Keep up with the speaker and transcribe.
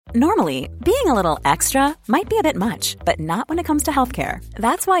Normally, being a little extra might be a bit much, but not when it comes to healthcare.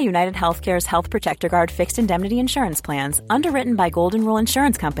 That's why United Healthcare's Health Protector Guard fixed indemnity insurance plans, underwritten by Golden Rule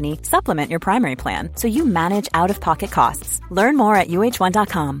Insurance Company, supplement your primary plan so you manage out-of-pocket costs. Learn more at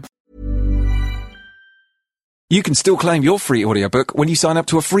uh1.com. You can still claim your free audiobook when you sign up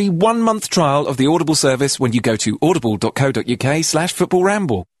to a free 1-month trial of the Audible service when you go to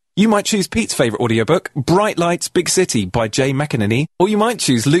audible.co.uk/footballramble. You might choose Pete's favourite audiobook, Bright Lights, Big City by Jay McInerney, or you might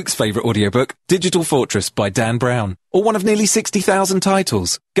choose Luke's favourite audiobook, Digital Fortress by Dan Brown, or one of nearly 60,000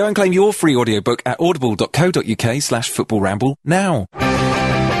 titles. Go and claim your free audiobook at audible.co.uk/footballramble now.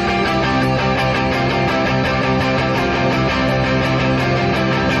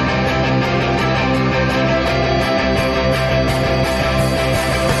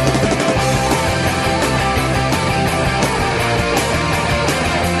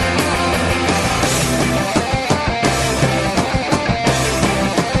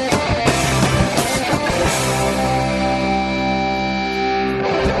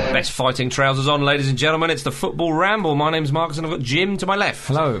 Fighting trousers on, ladies and gentlemen. It's the Football Ramble. My name's Marcus and I've got Jim to my left.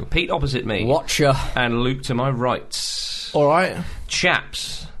 Hello. Pete opposite me. Watcher. And Luke to my right. All right.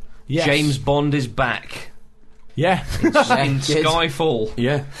 Chaps. Yes. James Bond is back. Yeah. In Skyfall.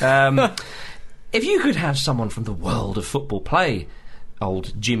 Yeah. If you could have someone from the world of football play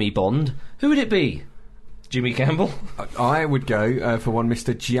old Jimmy Bond, who would it be? Jimmy Campbell? I would go for one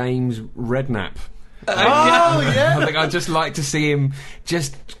Mr. James Redknapp. Yeah. I think I'd just like to see him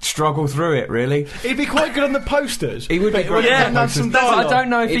just struggle through it, really. He'd be quite good on the posters. He would be great. Yeah. I don't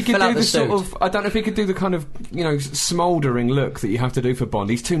know if he could do the suit. I don't know if he could do the kind of, smouldering look that you have to do for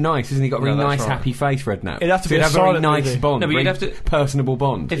Bond. He's too nice, isn't he? Got a really nice, happy face, Redknapp. It'd have to be a a very silent nice movie. Bond. No, but you'd very have to- personable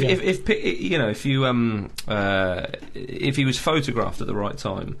Bond. If he was photographed at the right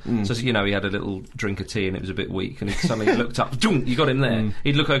time, so he had a little drink of tea and it was a bit weak, and he suddenly looked up, you got him there.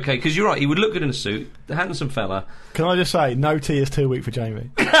 He'd look okay, because you're right, he would look good in a suit, the handsome fella. Can I just say, no tea is too weak for Jamie.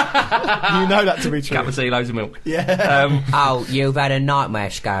 You know that to be true. Cup of tea, loads of milk. Yeah. Oh, you've had a nightmare,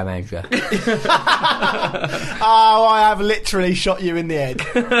 Scaramanga. Oh, I have literally shot you in the head.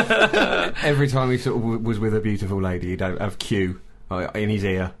 Every time he sort of was with a beautiful lady, he'd have Q in his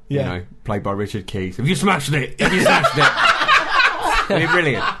ear, played by Richard Keith. Have you smashed it? Have you smashed it? It'd be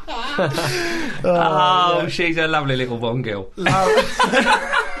brilliant. Oh, she's a lovely little Bond girl.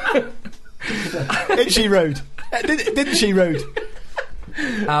 Isn't she rude? Didn't she rude?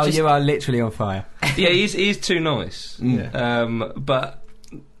 Oh, you are literally on fire. Yeah, he's too nice. But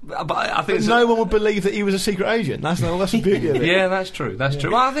I think No one would believe that he was a secret agent. That's the beauty of it. Yeah, that's true. That's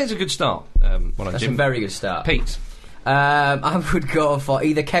true. Well, I think it's a good start. That's a very good start. Pete. I would go for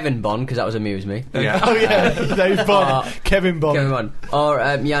either Kevin Bond, because that was Amuse Me. Yeah. Oh yeah, Dave Bond, Kevin Bond. Kevin Bond. Or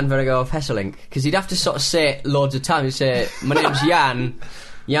Jan Vennegoor of Hesselink, because he'd have to sort of say it loads of times. He'd say, my name's Jan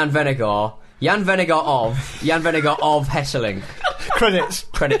Vennegoor of Hesselink. Credits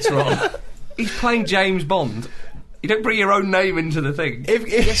roll. He's playing James Bond. You don't bring your own name into the thing.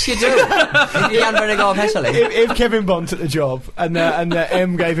 Yes, you do. Jan Vennegoor of Hesselink. If Kevin Bond took the job and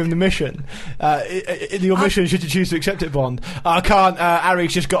M gave him the mission, your mission, should you choose to accept it, Bond? I can't.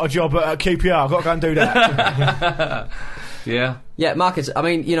 Harry's just got a job at QPR. I've got to go and do that. Yeah. Yeah, Marcus, I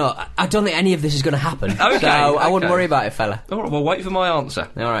mean, I don't think any of this is going to happen. Okay, so I wouldn't okay. worry about it, fella. All right, well, wait for my answer.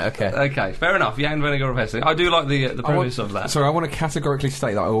 All right, okay. Okay, fair enough. Jan Vennegoor of Hesselink. I do like the premise of that. Sorry, I want to categorically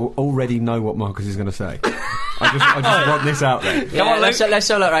state that I already know what Marcus is going to say. I just want this out there. Come on, let's have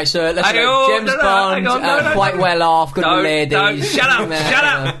a look. Right, so let's Hang look. on, James Bond, no. quite well off, good with ladies. No, shut up.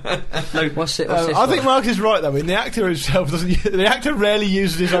 What's this I think one? Marcus is right though. I mean, the actor himself doesn't. The actor rarely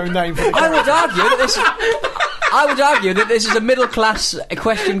uses his own name. For the I would argue that this is a middle-class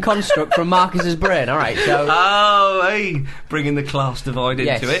question construct from Marcus's brain. All right, so Oh, hey, bringing the class divide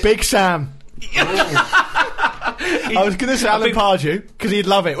Yes. into it. Big Sam. I was going to say Alan Pardew because he'd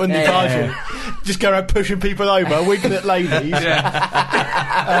love it, wouldn't he? Pardew, just go around pushing people over, winking at ladies.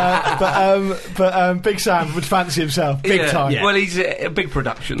 But Big Sam would fancy himself big time. Yeah. Well, he's a big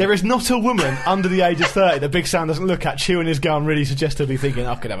production. There is not a woman under the age of 30 that Big Sam doesn't look at, chewing his gum, really suggestively thinking,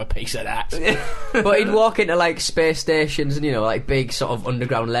 I could have a piece of that. but he'd walk into like space stations and like big sort of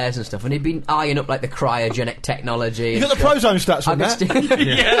underground layers and stuff, and he'd be eyeing up like the cryogenic technology. You got the Prozone stats on that?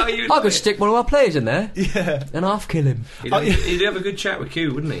 I could stick one of our players in there, and half kill him. He'd have a good chat with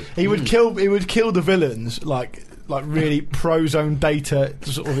Q, wouldn't he? He would kill the villains like really Prozone data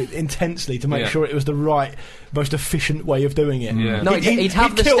sort of intensely to make sure it was the right, most efficient way of doing it. Yeah. No, he'd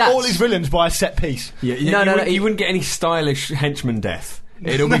have the kill stats. all his villains by a set piece. You wouldn't get any stylish henchman death.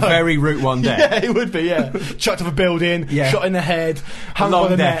 It'll be very Route 1 death. Yeah, it would be, yeah. Chucked off a building, shot in the head, hung long by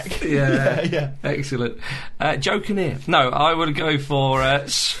the death. neck. Yeah. Excellent. Joking here. No, I would go for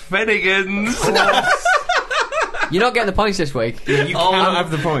Svennigan's. You're not getting the points this week. You cannot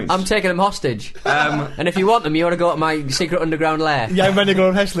have the points. I'm taking them hostage. And if you want them, you ought to go to my secret underground lair. Jan Vennegoor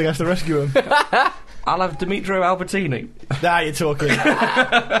of Hesseling has to rescue him. I'll have Dimitro Albertini. Now you're talking.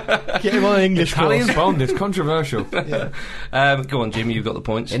 Get him on an English Italian course. Bond is controversial. Yeah. Go on, Jim, you've got the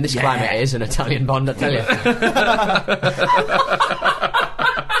points. In this climate, it is an Italian Bond, I tell you.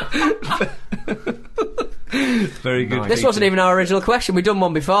 Very good. This wasn't even our original question. We've done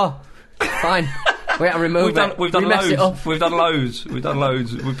one before. Fine. We had to remove it. We've done We messed it loads. up. We've done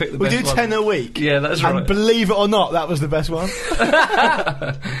loads. We picked the We best do one. 10 a week. Yeah, that's right. And believe it or not, that was the best one.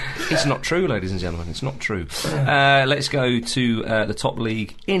 It's not true, ladies and gentlemen. It's not true. Let's go to the top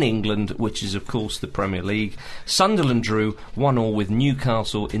league in England, which is, of course, the Premier League. Sunderland drew 1-1 with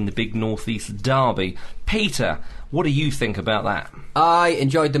Newcastle in the big North East derby. Peter, what do you think about that? I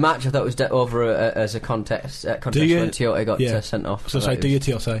enjoyed the match. I thought it was over as a contest when Tiote got sent off. So say, do your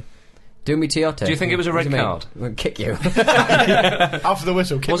Tiote. Do me Tiote. Do you think it was a red card? I'm going to kick you. After the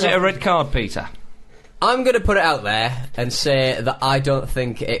whistle. Was it a red card, Peter? I'm going to put it out there and say that I don't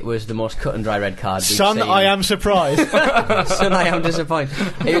think it was the most cut and dry red card we've Son, seen. I am surprised. Son, I am disappointed.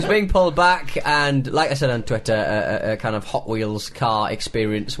 He was being pulled back, and like I said on Twitter, a kind of Hot Wheels car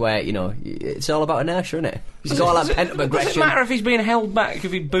experience where, you know, it's all about inertia, isn't it? It's all that pent-up Does it aggression. matter if he's being held back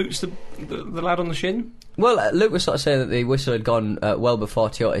if he boots the lad on the shin? Well, Luke was sort of saying that the whistle had gone well before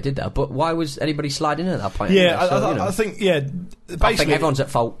Tiote did that, but why was anybody sliding in at that point? Yeah, anyway? So, I think, yeah. I Basically, think everyone's at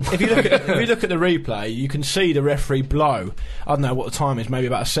fault. if you look at the replay, you can see the referee blow. I don't know what the time is, maybe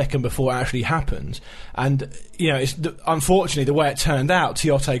about a second before it actually happens. And you know, unfortunately the way it turned out,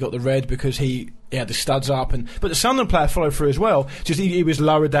 Tiote got the red because he had the studs up, but the Sunderland player followed through as well. Just he was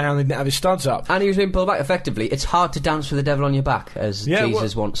lower down, he didn't have his studs up. And he was being pulled back effectively. It's hard to dance with the devil on your back, as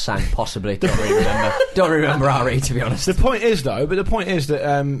Jesus once sang, possibly. Don't really remember. Don't remember Ari, to be honest. The point is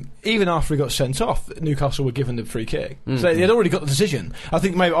that even after he got sent off, Newcastle were given the free kick. So they had already got the decision. I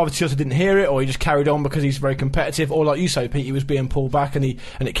think maybe either Tiote didn't hear it, or he just carried on because he's very competitive, or like you say, Pete, he was being pulled back and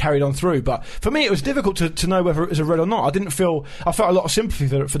it carried on through. But for me, it was difficult to know whether it was a red or not. I felt a lot of sympathy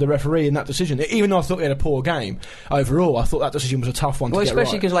for the referee in that decision. Even though I thought he had a poor game overall, I thought that decision was a tough one to get right. Well,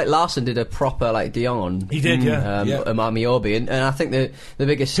 especially because Larson did a proper De Jong on. He did, Amiobi, and I think the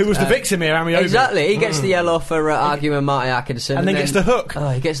biggest... Who was the victim here, Amiobi? Exactly, he gets the yellow for arguing Marty Atkinson. And then gets the hook. Oh,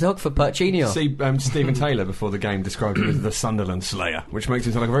 he gets the hook for Percino. See, Stephen Taylor before the game described him as the Sunderland Slayer, which makes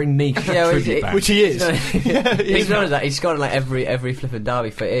him sound like a very niche tribute band. Which he is. He's known as that. He's scored like every flipping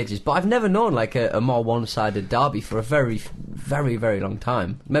derby for ages, but I've never known like a more one-sided derby for a very, very, very long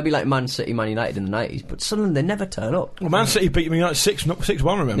time. Maybe like Man City, Man United in the 90s, but Sunderland, they never turn up. Well, Man City beat Man United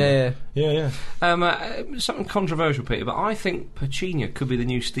 6-1, remember? Yeah. Something controversial, Peter, but I think Percino could be the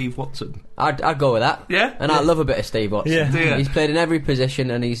new Steve Watson. I'd go with that. Yeah? And I love a bit of Steve Watson. Yeah. He's played in every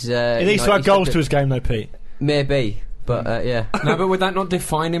position, and he's... he needs to add goals to his game, though, Pete. Maybe. But yeah. No, but would that not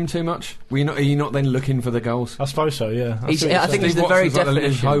define him too much? Are you not then looking for the goals? I suppose so, yeah. I think he's the very Watson's like the little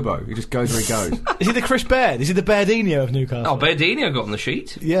definition. hobo. He just goes where he goes. Is he the Chris Baird? Is he the Bairdinho of Newcastle? Oh, Bairdinho got on the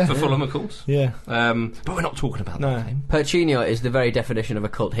sheet for Fulham, of course. Yeah. But we're not talking about that game. Percino is the very definition of a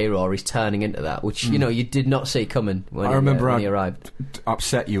cult hero, or he's turning into that, which you did not see coming when he arrived.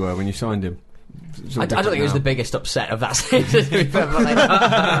 Upset you were when you signed him. I don't think it was the biggest upset of that season, but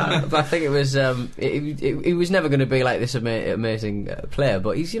I think it was. He was never going to be like this amazing player,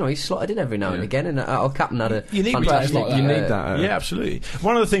 but he's slotted in every now and again, and our captain had a you need fantastic. Like that. You need that. Yeah, absolutely.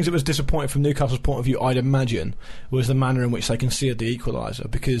 One of the things that was disappointing from Newcastle's point of view, I'd imagine, was the manner in which they conceded the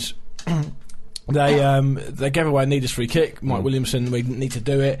equaliser, because they gave away a needless free kick. Mike Williamson, we didn't need to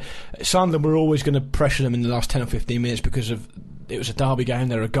do it. Sunderland were always going to pressure them in the last 10 or 15 minutes because of it was a derby game.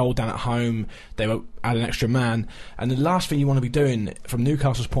 They were a goal down at home. They were at an extra man, and the last thing you want to be doing from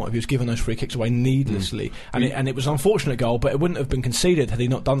Newcastle's point of view is giving those free kicks away needlessly. And it was an unfortunate goal, but it wouldn't have been conceded had he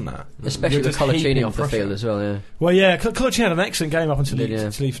not done that. Especially with Colaccini off the field as well. Yeah. Well, yeah, Colaccini had an excellent game up until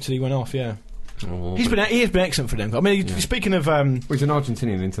he went off. Yeah. Oh, he has been excellent for them. I mean, speaking of... he's an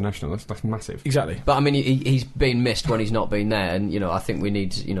Argentinian international. That's massive. Exactly. But I mean, he's been missed when he's not been there, and I think we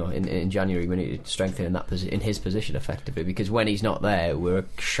need, in January we need to strengthen in his position effectively, because when he's not there, we're a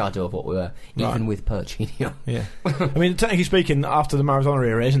shadow of what we were, even with Percino. Yeah. I mean, technically speaking, after the Maradona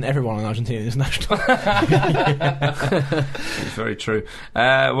era, isn't everyone an Argentinian international? It's very true.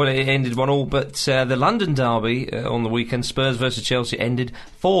 Well, it ended 1-1, but the London derby on the weekend, Spurs versus Chelsea, ended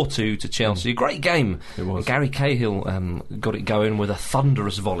 4-2 to Chelsea. Great great game. It was. And Gary Cahill got it going with a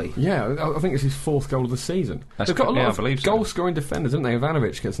thunderous volley. Yeah, I think it's his 4th goal of the season. They've got a lot of goal-scoring defenders, haven't they?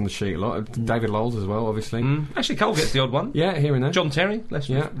 Ivanovic gets on the sheet a lot. David Lowles as well, obviously. Actually, Cole gets the odd one. Yeah, here and there. John Terry. Let's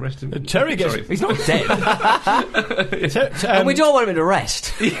rest him. Terry gets... Sorry. He's not dead. And we don't want him to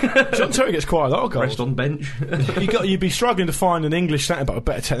rest. John Terry gets quite a lot of goals. Rest on bench. You'd be struggling to find an English centre-back with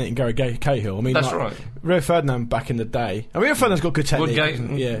better technique than Gary Cahill. I mean, That's right. Rio Ferdinand back in the day. I mean, Rio Ferdinand's got good technique.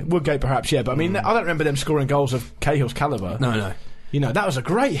 Woodgate. Yeah, Woodgate perhaps, yeah. But I mean, I don't remember them scoring goals of Cahill's calibre. No. You know, that was a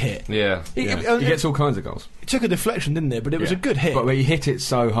great hit. Yeah. He gets all kinds of goals. It took a deflection, didn't it? But it was a good hit. But he hit it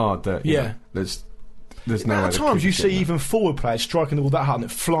so hard that you know, there's no way. At times you see even forward players striking the ball that hard and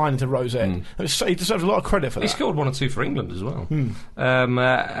it flying into Rosette. He deserves a lot of credit for that. He scored 1 or 2 for England as well.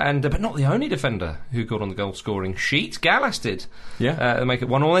 But not the only defender who got on the goal scoring sheet. Gallas did. Yeah. They make it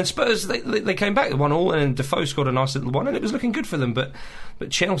 1-1. Then Spurs, they came back at 1-1 and Defoe scored a nice little one and it was looking good for them. But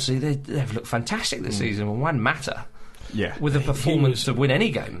Chelsea, they've looked fantastic this season. Well, Juan Mata. Yeah, with a performance to win any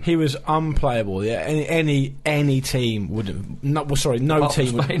game. He was unplayable. Yeah, any team would have. No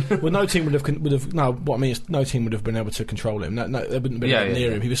team would have. No, what I mean is, no team would have been able to control him. No, they wouldn't have been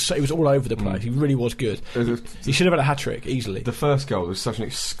near him. He was all over the place. He really was good. He should have had a hat trick easily. The first goal was such an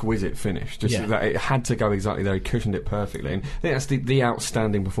exquisite finish. That it had to go exactly there. He cushioned it perfectly. And I think that's the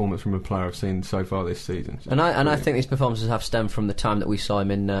outstanding performance from a player I've seen so far this season. And I think these performances have stemmed from the time that we saw him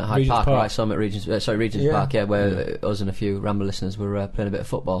in Hyde Park. Right, I saw him at Regent's Park. Yeah, where us and a few Ramble listeners were playing a bit of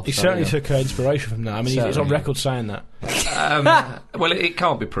football. He certainly took inspiration from that. I mean, he's on record saying that. Well, it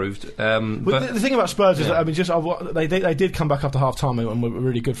can't be proved. But the thing about Spurs is that, I mean, they did come back after half time and were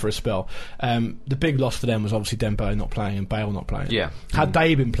really good for a spell. The big loss for them was obviously Dembele not playing and Bale not playing. Yeah. Had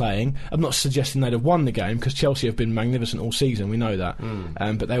they been playing, I'm not suggesting they'd have won the game because Chelsea have been magnificent all season. We know that,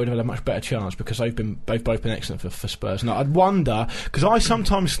 but they would have had a much better chance because they've both been excellent for Spurs. And I'd wonder because I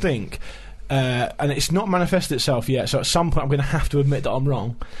sometimes think. And it's not manifested itself yet, so at some point I'm going to have to admit that I'm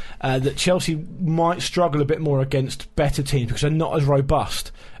wrong, that Chelsea might struggle a bit more against better teams because they're not as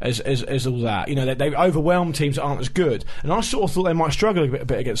robust as all that. You know, they overwhelm teams that aren't as good, and I sort of thought they might struggle a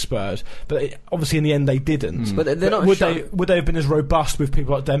bit against Spurs, but obviously in the end they didn't. But they're not. Would they have been as robust with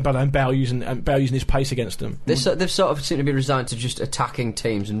people like Dembele and Bale using his pace against them? They've sort of seemed to be resigned to just attacking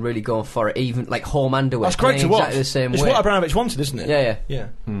teams and really going for it, even like home and away. That's great to watch. Exactly the same it's way. what Abramovich wanted, isn't it? Yeah.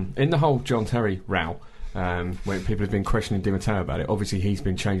 In the whole John Terry row, when people have been questioning Di Matteo about it, obviously he's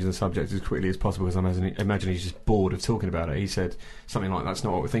been changing the subject as quickly as possible because I imagine he's just bored of talking about it. He said something like, that's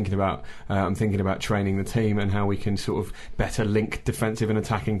not what we're thinking about. I'm thinking about training the team and how we can sort of better link defensive and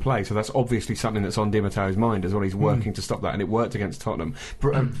attacking play. So that's obviously something that's on Di Matteo's mind as well. He's working to stop that, and it worked against Tottenham.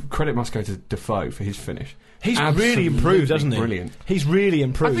 Credit must go to Defoe for his finish. He's really improved, hasn't he? Brilliant. He's really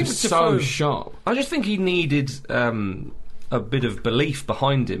improved. I think so Defoe, sharp. I just think he needed a bit of belief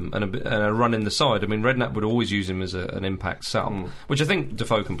behind him and a run in the side. I mean, Redknapp would always use him as an impact sub, which I think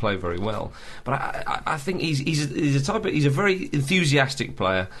Defoe can play very well. But I think he's a very enthusiastic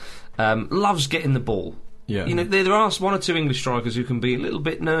player. Loves getting the ball. Yeah. You know, there are 1 or 2 English strikers who can be a little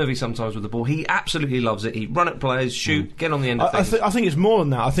bit nervy sometimes with the ball. He absolutely loves it. He run at players, shoot, get on the end of things. I think it's more than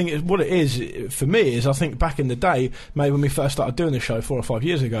that. I think what it is for me is I think back in the day, maybe when we first started doing the show 4 or 5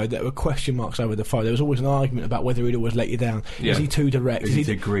 years ago, there were question marks over Defoe. There was always an argument about whether he'd always let you down. Yeah. Is he too direct? Is he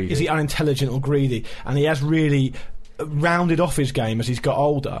too greedy? Is he unintelligent or greedy? And he has really rounded off his game as he's got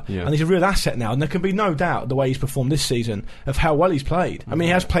older, and he's a real asset now, and there can be no doubt the way he's performed this season of how well he's played. I mean,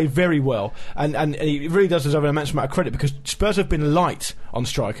 he has played very well, and he really does deserve an immense amount of credit because Spurs have been light on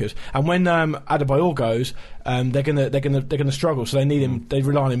strikers, and when Adebayor goes, they're gonna struggle. So they need him. They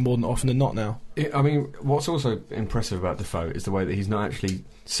rely on him more often than not now. I mean, what's also impressive about Defoe is the way that he's not actually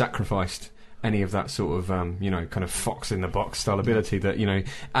sacrificed any of that sort of, kind of fox in the box style ability that,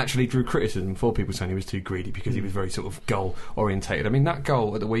 actually drew criticism for people saying he was too greedy because he was very sort of goal orientated. I mean, that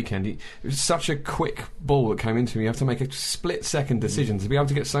goal at the weekend, it was such a quick ball that came into him. You have to make a split second decision to be able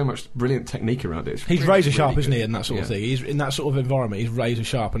to get so much brilliant technique around it. He's razor sharp, isn't he, in that sort of thing? He's in that sort of environment. He's razor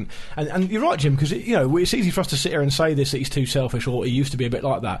sharp, and you're right, Jim, because it's easy for us to sit here and say this, that he's too selfish or he used to be a bit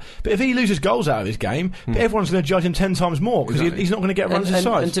like that. But if he loses goals out of his game, everyone's going to judge him 10 times more because he's not going to get runs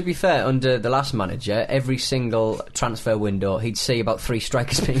inside. And to be fair, under the last manager, every single transfer window he'd see about 3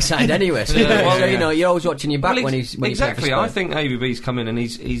 strikers being signed anyway. So, you're always watching your back when he's exactly. I think AVB's come in and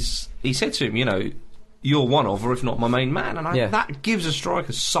he said to him, you're one of, or if not my main man, and that gives a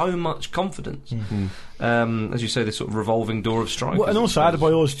striker so much confidence. As you say, this sort of revolving door of strikers. Well, and also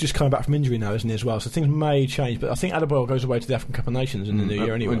Adebayor's just coming back from injury now, isn't he, as well? So things may change, but I think Adebayor goes away to the African Cup of Nations in the new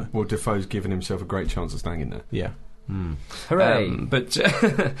year anyway. Well, Defoe's given himself a great chance of staying in there. Yeah. Hooray! But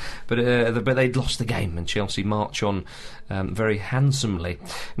they'd lost the game, and Chelsea march on very handsomely.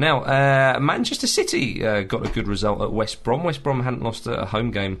 Now, Manchester City got a good result at West Brom. West Brom hadn't lost a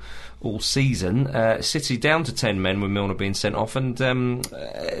home game all season. City down to 10 men with Milner being sent off, and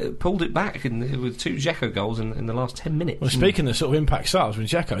pulled it back with 2 Dzeko goals in the last 10 minutes. Well, speaking of sort of impact subs with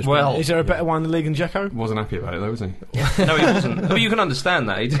Dzeko, Well, is there a better one in the league than Dzeko? Wasn't happy about it though, was he? No, he wasn't. But you can understand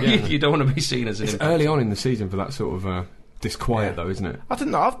that. You don't want to be seen as an It's impact. early on in the season for that sort of disquiet, though, isn't it? I don't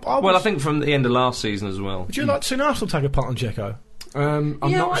know. Well, I think from the end of last season as well. Would you like to see Arsenal take a punt on Dzeko? I'm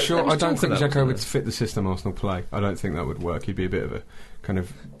Yeah, not there sure. was I don't talk think of that, Dzeko wasn't would there? fit the system Arsenal play. I don't think that would work. He'd be a bit of a kind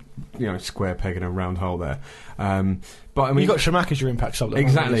of square peg in a round hole there. But I mean, You got Shamak as your impact sub.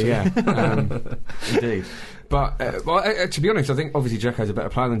 exactly, yeah, indeed. But to be honest, I think obviously Dzeko's a better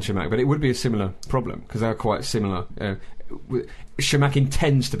player than Shamak, but it would be a similar problem because they're quite similar. Shamak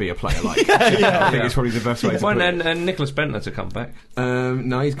intends to be a player like I think it's probably the best way to Well, put it. and Nicholas Bentner to come back.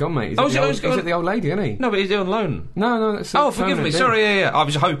 No, he's gone, mate. He's Oh, at the he's old- gone? at the old lady, isn't he? No, but he's on loan. No, that's Oh, forgive me. permanent, yeah. Sorry, yeah. I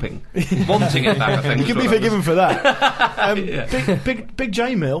was hoping, wanting it back. I think You can was be what I was- forgiven for that. Yeah. Big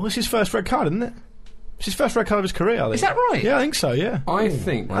J Mill. It's his first red card, isn't it? It's his first red card of his career. I think. Is that right? Yeah, I think so. Yeah. I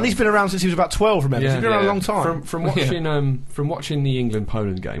think. And he's been around since he was about 12. Remember, he's been around a long time. From watching the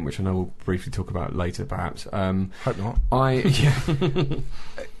England-Poland game, which I know we'll briefly talk about later, perhaps. Hope not.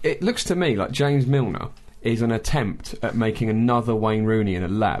 It looks to me like James Milner is an attempt at making another Wayne Rooney in a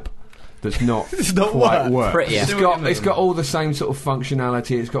lab. That's not It's not quite work. work. Prettier. It's got all the same sort of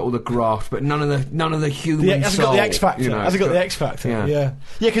functionality. It's got all the graft, but none of the human Has he soul. got the X Factor? you know, Has he it's got the X Factor? Yeah. Yeah.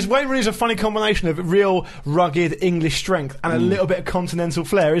 Because Wayne Rooney's a funny combination of real rugged English strength and a little bit of continental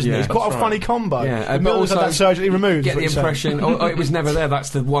flair, isn't Yeah, he? It's quite a that's funny right. combo. Yeah, And but Milner's had also that surgically removed. Get the is what you're saying. impression, it was never there.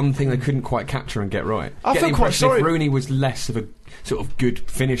 That's the one thing they couldn't quite capture and get right. I Get feel the quite impression sorry- if Rooney was less of a sort of good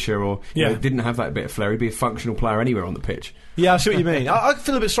finisher, or didn't have that bit of flair, he'd be a functional player anywhere on the pitch. Yeah, I see what you mean. I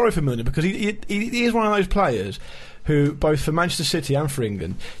feel a bit sorry for Milner because he is one of those players who, both for Manchester City and for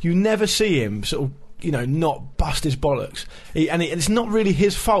England, you never see him sort of, not bust his bollocks. And it's not really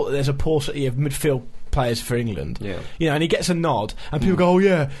his fault that there's a paucity of midfield players for England. Yeah. And he gets a nod, and people go, "Oh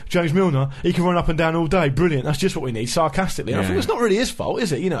yeah, James Milner, he can run up and down all day, brilliant. That's just what we need." Sarcastically, and I Yeah. think it's not really his fault,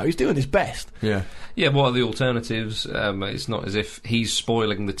 is it? He's doing his best. Yeah. Yeah, what are the alternatives? It's not as if he's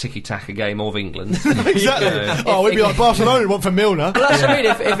spoiling the tiki-taka game of England. Exactly. Oh, we'd be like Barcelona, one for Milner. Well, that's what I mean.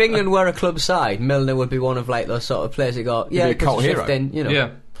 If England were a club side, Milner would be one of like those sort of players who go, yeah, He'd be a cult shift hero. in, Yeah.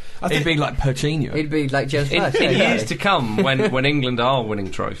 He'd be like Percino. He'd be like James In Perch. years to come, when England are winning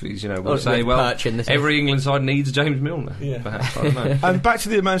trophies, we'll With say, well, Perch in the team. every England side needs James Milner. Yeah. Perhaps, I don't know. And back to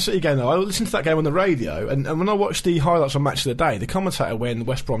the Man City game, though. I listened to that game on the radio, and when I watched the highlights on Match of the Day, the commentator, when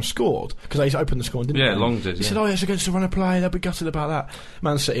West Brom scored, because they opened the score, didn't Yeah, they? Long did, He yeah. said, "Oh, yes, against the run of play, they'll be gutted about that,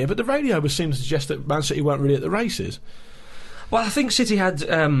 Man City." But the radio would seem to suggest that Man City weren't really at the races. Well, I think City had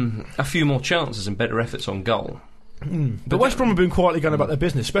a few more chances and better efforts on goal. But West Brom have been quietly going about their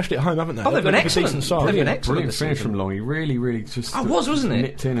business, especially at home, haven't they? Oh, they've been like a excellent. decent side. They've been Yeah. excellent. Brilliant this finish season. from Long. He really just wasn't it?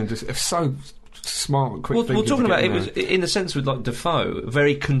 nipped in and just so smart, quick. We're thinking talking to get about it in was there. in the sense with like Defoe,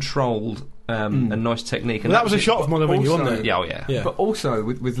 very controlled and nice technique. And Well, that was a shot from Molyneux, Also- wasn't it? Yeah, oh yeah. Yeah. But also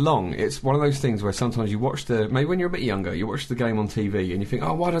with Long, it's one of those things where sometimes you watch maybe when you're a bit younger, you watch the game on TV and you think,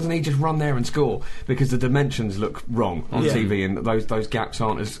 oh, why doesn't he just run there and score? Because the dimensions look wrong on Yeah. TV and those gaps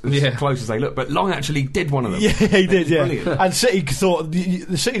aren't as Yeah. close as they look. But Long actually did one of them. Yeah, he did, yeah. Brilliant. And City thought,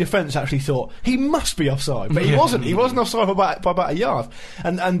 the City defence actually thought, he must be offside. But he wasn't. He wasn't offside by about a yard.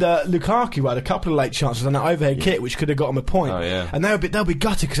 And Lukaku had a couple of late chances on that overhead kick, which could have got him a point. Oh, yeah. And they'll be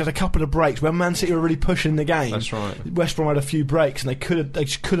gutted because they had a couple of breaks when Man City were really pushing the game. That's right. West Brom had a few breaks and they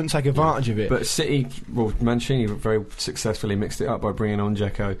just couldn't take advantage of it. But City, Mancini very successfully mixed it up by bringing on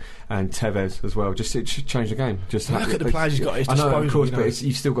Dzeko and Tevez as well. Just to change the game. Just Look at the players he's got at his I know, disposal, of course, you know. but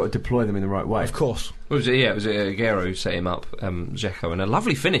you've still got to deploy them in the right way. Of course. It was Aguero who set him up, Dzeko, and a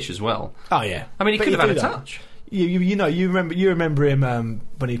lovely finish as well. Oh, yeah. I mean, he But could you have had do a that. touch. You remember him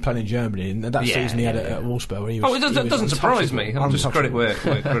when he played in Germany, and that Yeah, season he had yeah, at Wolfsburg. Where he Oh, was, it he doesn't was surprise me. untouchable. I'm just credit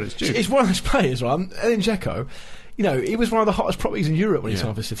Untouchable. where credit's due. It's one of those players, right? Edin Dzeko, he was one of the hottest properties in Europe when he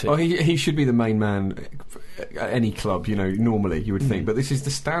signed for City. Well, he should be the main man at any club, normally you would think. But this is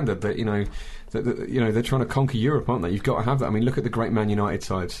the standard that, they're trying to conquer Europe, aren't they? You've got to have that. I mean, look at the great Man United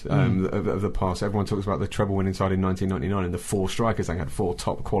sides of the past. Everyone talks about the treble-winning side in 1999 and the 4 strikers. They had 4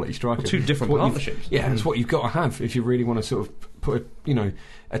 top-quality strikers. 2 different partnerships. Yeah, it's what you've got to have if you really want to sort of put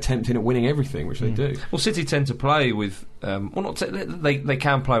attempt in at winning everything, which they do. Well, City tend to play with they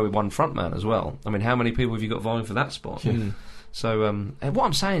can play with one front man as well. I mean, how many people have you got vying for that spot? So what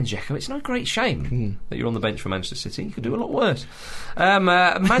I'm saying, Jekko, it's no great shame that you're on the bench for Manchester City. You could do a lot worse.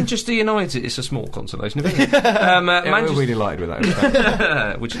 Manchester United, it's a small consolation, isn't it? We're really delighted with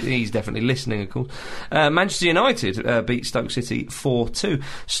that. Which he's definitely listening, of course. Manchester United beat Stoke City 4-2.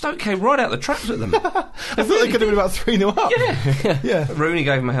 Stoke came right out the traps at them. I thought they could have been about 3-0 up. Yeah. Rooney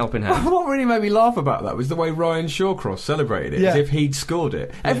gave him a helping hand. What really made me laugh about that was the way Ryan Shawcross celebrated it, as if he'd scored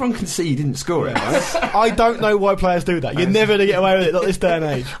it. Everyone can see he didn't score it, right? I don't know why players do that. You're never going to get away with it, not this day and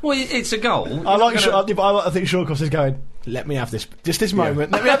age. Well, it's a goal. I think Shawcross is going, let me have this, just this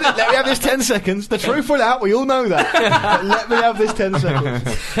moment. Let me have this 10 seconds. The truth will out. We all know that. But let me have this 10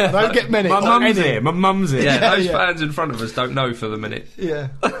 seconds. I don't get many. My mum's here. Yeah, those fans in front of us don't know for the minute. Yeah.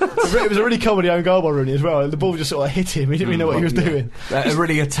 It was a really comedy own goal by Rooney as well. The ball just sort of hit him. He didn't really know what he was doing. A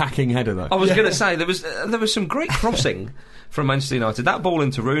really attacking header, though. I was going to say, there was some great crossing from Manchester United. That ball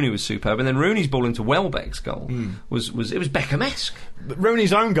into Rooney was superb, and then Rooney's ball into Welbeck's goal was Beckham-esque. But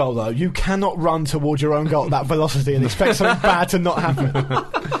Rooney's own goal, though, you cannot run towards your own goal at that velocity and expect something bad to not happen.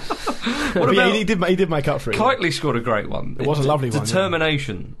 He did make up for it. Kiteley scored a great one. It was a lovely one.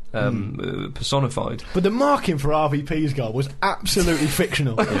 Determination personified. But the marking for RVP's goal was absolutely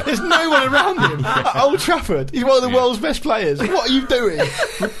fictional. There's no one around him at Old Trafford. He's one of the world's best players. What are you doing?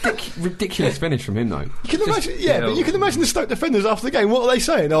 Ridiculous finish from him, though. You can imagine, but you can imagine the Stoke defenders after the game. What are they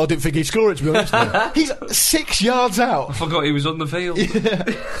saying? Oh, I didn't think he'd score it, to be honest. He's 6 yards out. I forgot he was on the field. Yeah.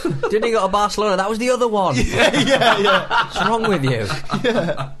 Didn't he go to Barcelona? That was the other one. Yeah. What's wrong with you?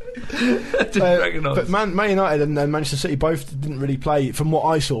 Yeah. But Man United and Manchester City both didn't really play, from what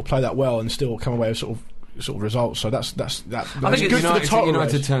I saw, play that well and still come away with sort of results. So that's I think good for the title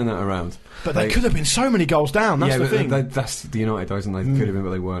United race. Turn that around. But they could have been so many goals down. That's the thing. That's the United, though, isn't they? They could have been,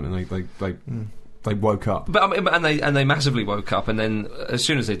 but they weren't, and they woke up. But and they massively woke up, and then as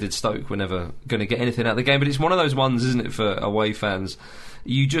soon as they did, Stoke were never going to get anything out of the game. But it's one of those ones, isn't it, for away fans?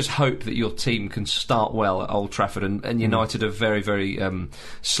 You just hope that your team can start well at Old Trafford, and United are very, very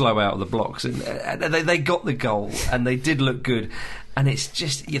slow out of the blocks, and they got the goal, and they did look good. And it's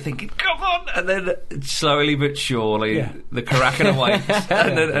just, you're thinking, come on! And then slowly but surely, the Caracas awaits.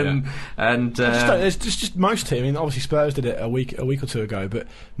 There's just most teams. I mean, obviously Spurs did it a week or two ago, but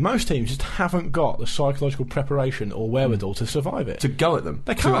most teams just haven't got the psychological preparation or wherewithal to survive it. To go at them.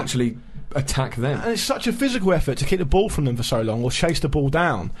 They can't. To actually attack them. And it's such a physical effort to keep the ball from them for so long, or chase the ball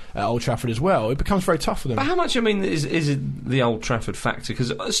down at Old Trafford as well. It becomes very tough for them. But how much, is it the Old Trafford factor?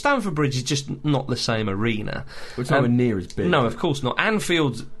 Because Stamford Bridge is just not the same arena. It's nowhere near as big. No, of course not.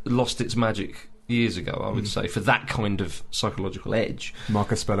 Anfield lost its magic years ago, I would say, for that kind of psychological edge.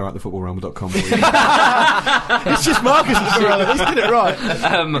 Marcus Speller at thefootballramble.com. It's just Marcus that's irrelevant. He's did it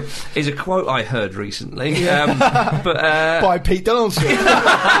right. Is a quote I heard recently, by Pete Donaldson.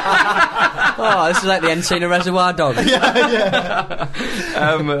 Oh, this is like the Encina Reservoir Dogs.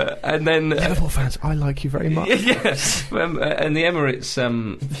 And then Liverpool fans, I like you very much. Yes, and the Emirates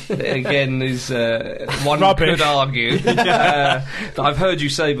again is one Rubbish. could argue that I've heard you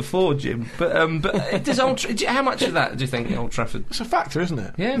say before, Jim. But does how much of that do you think Old Trafford? It's a factor, isn't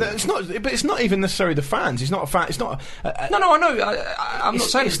it? Yeah, no, it's not. But it's not even necessarily the fans. It's not a fan. It's not. No, I know. I'm not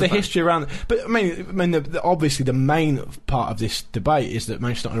saying it's the history around. But I mean, obviously, the main part of this debate is that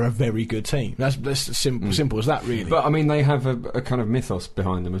Manchester United are a very good team. That's simple as that, really. But I mean, they have a kind of mythos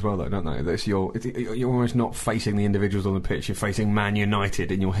behind them as well, though, don't they? That's you're almost not facing the individuals on the pitch. You're facing Man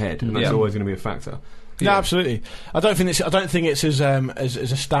United in your head, and that's always going to be a factor. Yeah, absolutely. I don't think it's as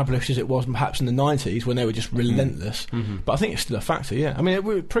established as it was perhaps in the 90s when they were just relentless. But I think it's still a factor. Yeah, I mean,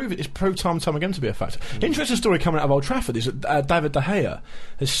 it's proved time and time again to be a factor. Interesting story coming out of Old Trafford is that David De Gea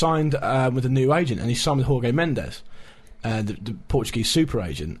has signed with a new agent, and he's signed with Jorge Mendes, the Portuguese super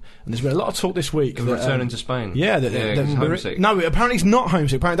agent. And there's been a lot of talk this week that, returning to Spain. Yeah, he's homesick. No, apparently he's not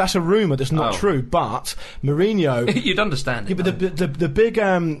homesick. Apparently that's a rumour that's not true. But Mourinho, you'd understand it. Yeah, but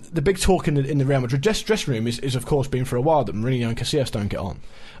the big talk in the Real Madrid dressing room is of course been for a while that Mourinho and Casillas don't get on.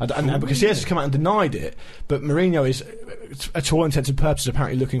 And Casillas has come out and denied it, but Mourinho is, to all intents and purposes,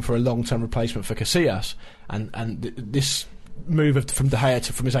 apparently looking for a long-term replacement for Casillas, and this move from De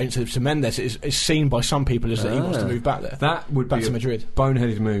Gea from his agent to Mendes is seen by some people as that he wants to move back there. That would back be to Madrid.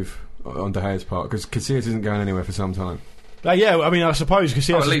 Boneheaded move on De Gea's part, because Casillas isn't going anywhere for some time. Yeah, I mean, I suppose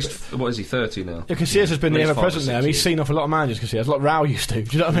Casillas. At least, what is he, 30 now? Yeah, Casillas has been the ever-present there. I mean, he's seen off a lot of managers, Casillas, like Raul used to.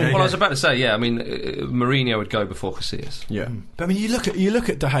 Do you know what I mean? Well, I was about to say, I mean, Mourinho would go before Casillas. Yeah. But I mean, you look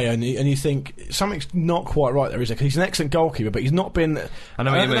at De Gea and you think something's not quite right there, is there? Because he's an excellent goalkeeper, but he's not been. I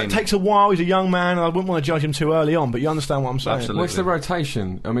know what you mean. It takes a while. He's a young man, and I wouldn't want to judge him too early on. But you understand what I'm saying? Absolutely. Well, it's the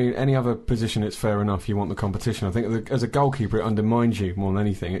rotation. I mean, any other position, it's fair enough. You want the competition. I think as a goalkeeper, it undermines you more than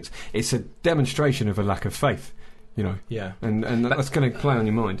anything. It's a demonstration of a lack of faith. you know. Yeah. And that's going to play on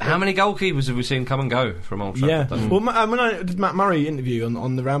your mind. How many goalkeepers have we seen come and go from Old Trafford? Yeah. Well, when I did Matt Murray interview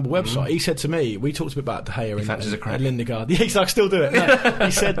on the Ramble website, he said to me, we talked a bit about De Gea and Lindegaard. Yeah, I still do it. No,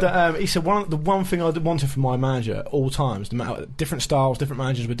 he said that the one thing I wanted from my manager at all times, no matter different styles, different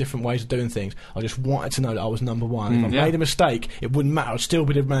managers with different ways of doing things, I just wanted to know that I was number one. If I made a mistake, it wouldn't matter. I'd still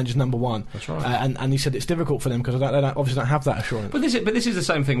be the manager's number one. That's right. And he said it's difficult for them because they obviously don't have that assurance. But this is the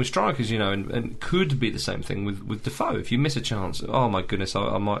same thing with strikers, you know, and could be the same thing with Defoe. If you miss a chance, oh my goodness,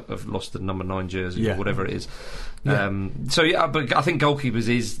 I might have lost the number 9 jersey or whatever it is. Yeah. But I think goalkeepers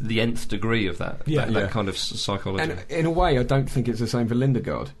is the nth degree of that. That kind of psychology. And in a way, I don't think it's the same for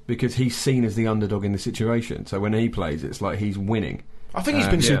Lindegaard because he's seen as the underdog in the situation. So when he plays, it's like he's winning. I think he's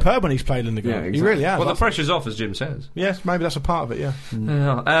been superb when he's played Lindegaard. Yeah, exactly. He really has. Well, the pressure's off, as Jim says. Yes, maybe that's a part of it. Yeah.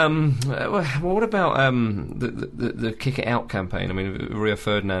 Well, what about the kick it out campaign? I mean, Rio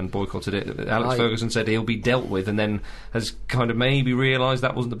Ferdinand boycotted it. Alex Ferguson said he'll be dealt with, and then has kind of maybe realised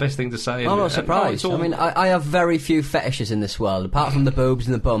that wasn't the best thing to say. I'm not surprised. I mean, I have very few fetishes in this world, apart from the boobs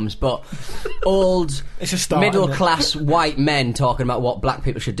and the bums. But old middle-class white men talking about what black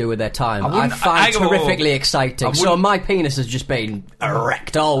people should do with their time, I find terrifically exciting. So my penis has just been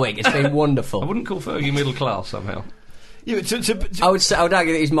erect all week. It's been wonderful. I wouldn't call Fergie middle class somehow. I would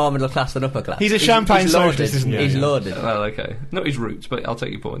argue that he's more middle class than upper class. He's a champagne socialist, isn't he? He's loaded. Well, okay, not his roots, but I'll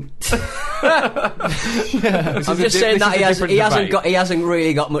take your point. I'm just saying that he hasn't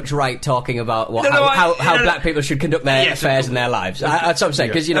really got much right talking about how black people should conduct their affairs in their lives. That's what I'm saying,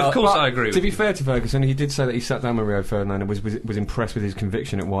 because of course I agree. To be fair to Ferguson, he did say that he sat down with Rio Ferdinand and was impressed with his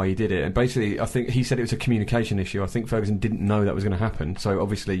conviction at why he did it. And basically, I think he said it was a communication issue. I think Ferguson didn't know that was going to happen. So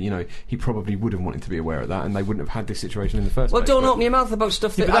obviously, you know, he probably would have wanted to be aware of that, and they wouldn't have had this situation in the first place. Well, don't open your mouth about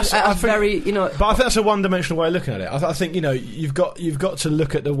stuff that's very, you know. But I think that's a one-dimensional way of looking at it. I think, you know, you've got to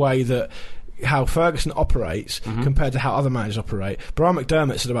look at the way that how Ferguson operates compared to how other managers operate. Brian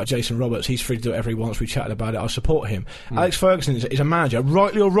McDermott said about Jason Roberts, he's free to do whatever he wants. We chatted about it. I support him. Alex Ferguson is a manager,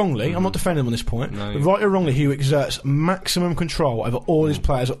 rightly or wrongly. I'm not defending him on this point. No. But rightly or wrongly, he exerts maximum control over all his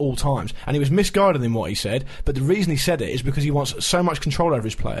players at all times. And he was misguided in what he said. But the reason he said it is because he wants so much control over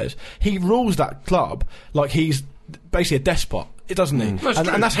his players. He rules that club like he's basically a despot. It doesn't he?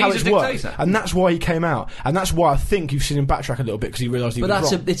 And that's how it's worked. And that's why he came out. And that's why I think you've seen him backtrack a little bit because he realised he was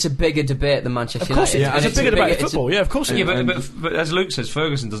wrong. It's a bigger debate than Manchester United. Of course it's a bigger debate in football. Yeah, of course it is. But as Luke says,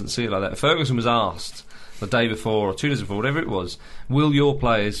 Ferguson doesn't see it like that. Ferguson was asked the day before or 2 days before, whatever it was, will your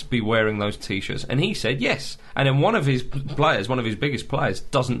players be wearing those T-shirts? And he said yes. And then one of his biggest players,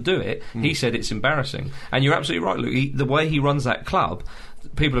 doesn't do it. He said it's embarrassing. And you're absolutely right, Luke. The way he runs that club,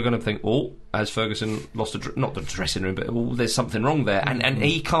 people are going to think, oh, has Ferguson lost not the dressing room, but there's something wrong there, and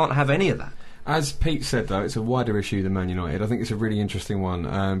he can't have any of that. As Pete said, though, it's a wider issue than Man United. I think it's a really interesting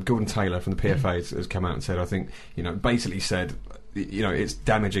one. Gordon Taylor from the PFA has come out and said, I think, you know, basically said, you know, it's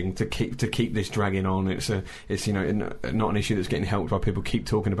damaging to keep this dragging on. It's you know, not an issue that's getting helped by people keep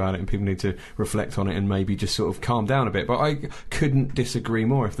talking about it, and people need to reflect on it and maybe just sort of calm down a bit. But I couldn't disagree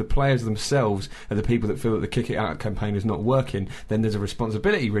more. If the players themselves are the people that feel that the kick it out campaign is not working, then there's a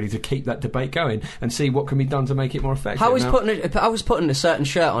responsibility really to keep that debate going and see what can be done to make it more effective. How is putting a certain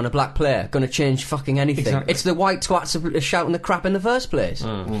shirt on a black player going to change fucking anything? Exactly. It's the white twats shouting the crap in the first place.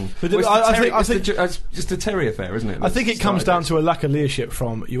 But I think it's just a Terry affair, isn't it? I think it comes down to a lack of leadership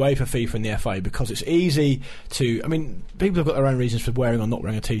from UEFA, FIFA and the FA, because it's easy to, I mean, people have got their own reasons for wearing or not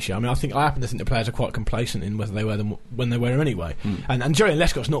wearing a T-shirt. I mean, I happen to think the players are quite complacent in whether they wear them when they wear them anyway. And Julian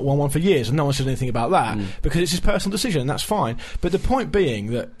Lescott's not worn one for years, and no one said anything about that because it's his personal decision, and that's fine. But the point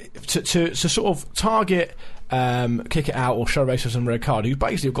being that to sort of target kick it out or show racism red card, who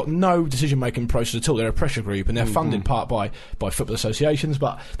basically have got no decision making process at all. They're a pressure group and they're funded part by football associations,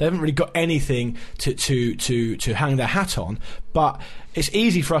 but they haven't really got anything to hang their hat on. But it's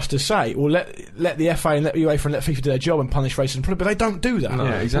easy for us to say, well, let the FA and let UEFA and let FIFA do their job and punish racism, but they don't do that.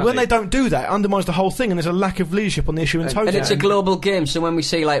 Yeah, exactly. When they don't do that, it undermines the whole thing, and there's a lack of leadership on the issue in total. And it's a global game, so when we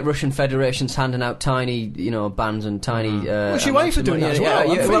see like Russian federations handing out tiny, you know, bans and tiny, well, UEFA doing that as well.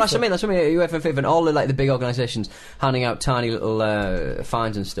 Well, that's what I mean. UEFA, FIFA, and all the big organisations handing out tiny little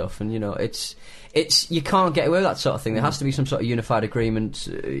fines and stuff, and you know, it's you can't get away with that sort of thing. There has to be some sort of unified agreement,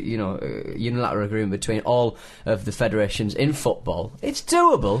 unilateral agreement between all of the federations in football. It's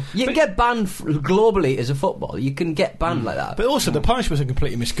doable. You can get banned globally as a football. You can get banned like that. But also the punishments are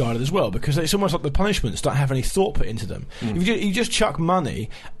completely misguided as well, because it's almost like the punishments don't have any thought put into them. If you just chuck money,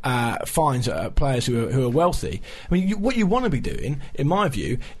 fines at players who are wealthy, I mean, what you want to be doing, in my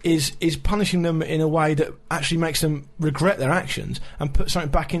view, is punishing them in a way that actually makes them regret their actions and put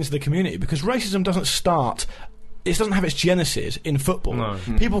something back into the community, because racism doesn't start it doesn't have its genesis in football. No.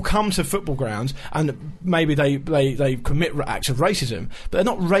 People come to football grounds and maybe they commit acts of racism, but they're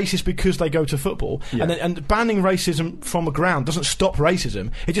not racist because they go to football. Yeah. And banning racism from a ground doesn't stop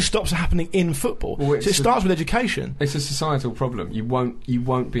racism. It just stops it happening in football. Well, So it starts with education. It's a societal problem. You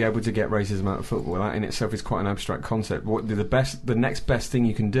won't be able to get racism out of football. That in itself is quite an abstract concept. The next best thing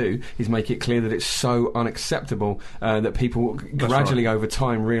you can do is make it clear that it's so unacceptable that people gradually over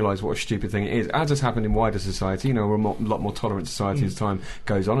time realise what a stupid thing it is, as has happened in wider society. We're a lot more tolerant society as time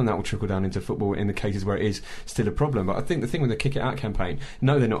goes on, and that will trickle down into football in the cases where it is still a problem. But I think the thing with the Kick It Out campaign,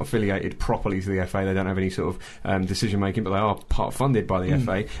 no, they're not affiliated properly to the FA. They don't have any sort of decision making, but they are part funded by the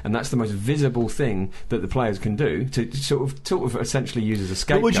FA, and that's the most visible thing that the players can do to sort of essentially use as a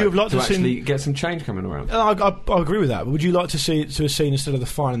scapegoat. But would you have liked to to actually get some change coming around? I agree with that. But would you like to have seen, instead of the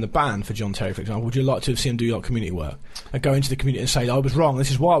fine and the ban for John Terry, for example, would you like to have seen him do community work and go into the community and say, I was wrong,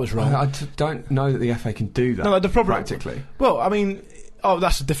 this is why I was wrong? I don't know that the FA can do that. No, the problem, practically. Well, I mean,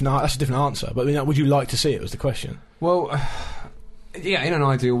 that's a different answer. But I mean, would you like to see it? Was the question. Well, yeah, in an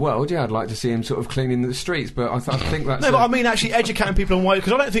ideal world, I'd like to see him sort of cleaning the streets. But I think that's no. But I mean, actually educating people on why,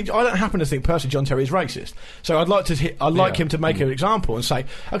 because I don't happen to think personally John Terry is racist. So I'd like him to make an example and say,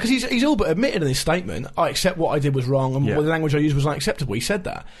 because he's all but admitted in his statement, I accept what I did was wrong and the language I used was unacceptable. He said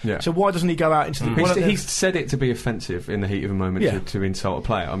that. Yeah. So why doesn't he go out into the? He's said it to be offensive in the heat of a moment to insult a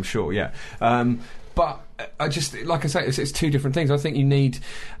player. I'm sure. Yeah. But I just, like I say, it's two different things. I think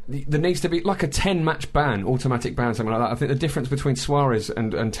there needs to be like a 10-match ban, automatic ban, something like that. I think the difference between Suarez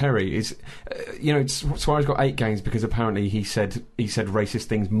and Terry is, Suarez got 8 games because apparently he said racist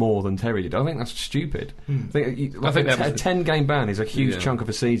things more than Terry did. I think that's stupid. I think a 10-game ban is a huge chunk of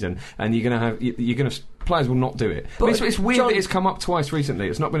a season, and you're going to players will not do it. But it's weird that it's come up twice recently.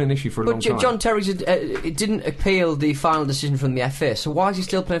 It's not been an issue for a long time. John Terry it didn't appeal the final decision from the FA, so why is he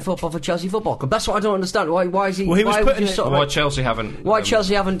still playing football for Chelsea Football Club? That's what I don't understand. Why is he? Well, he was why Chelsea haven't? Why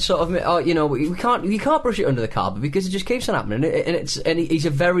Chelsea haven't sort of? We can't brush it under the carpet because it just keeps on happening. And he's a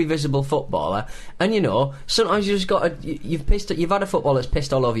very visible footballer. And sometimes you just got you've had a footballer that's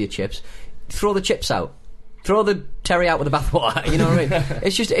pissed all over your chips. Throw the chips out. Throw the Terry out with the bathwater. You know what I mean?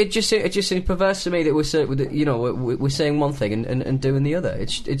 It just seems perverse to me that we're saying one thing and doing the other.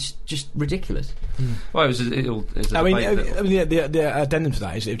 It's just ridiculous. Well, the addendum to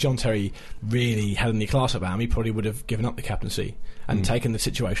that is that if John Terry really had any class about him, he probably would have given up the captaincy and taken the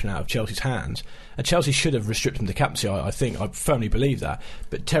situation out of Chelsea's hands. And Chelsea should have restricted him to captaincy. I firmly believe that.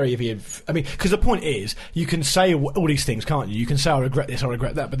 But Terry, if he had, because the point is, you can say all these things, can't you? You can say I regret this, I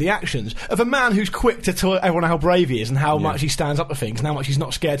regret that. But the actions of a man who's quick to tell everyone how brave he is and how much he stands up for things and how much he's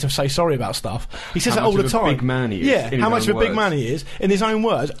not scared to say sorry about stuff. He says that all the time. How much of a big man he is. Yeah, how much of a big man he is in his own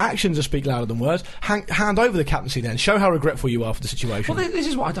words. Actions will speak louder than words. Hand over the captaincy then. Show how regretful you are for the situation. Well, this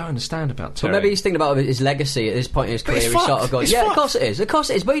is what I don't understand about Terry. But maybe he's thinking about his legacy at this point in his career. He's sort of going, of course it is. Of course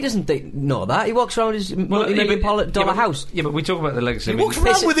it is. But he doesn't know that. He walks around his multi-million-dollar house. Yeah, but we talk about the legacy. He walks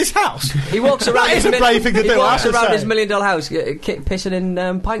around with his house. He walks around. That is a brave thing to do. He walks around his $1 million house, pissing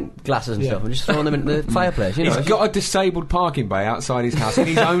in pint glasses and stuff, and just throwing them into the fireplace. He's got a disabled parking bay outside his house in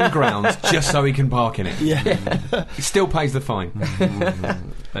his own grounds, just so he can park in it. Yeah, he still pays the fine,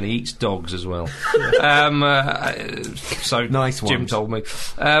 and he eats dogs as well. So nice. Jim told me.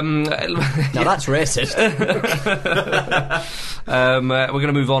 Now that's racist. We're going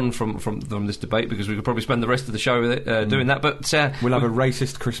to move on from this debate because we could probably spend the rest of the show with it, doing that. But we'll have a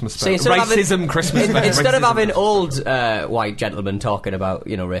racist Christmas special. Christmas special. Instead of having old white gentlemen talking about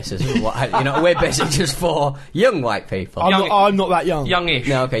racism, we're basically just for young white people. I'm not that young. Youngish.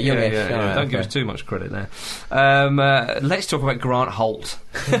 No, okay, youngish. Yeah. Don't give us too much credit there. Let's talk about Grant Holt,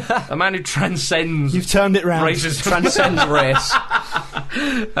 a man who transcends. You've turned it round. Racism. Transcends race.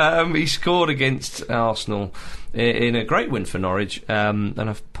 He scored against Arsenal in a great win for Norwich, and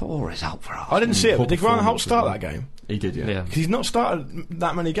a poor result for Arsenal. I didn't see it, but did Grant Holt start that game? He did, yeah. Because he's not started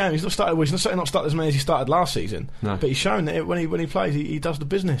that many games. He's not started as many as he started last season. No. But he's shown that when he plays, he does the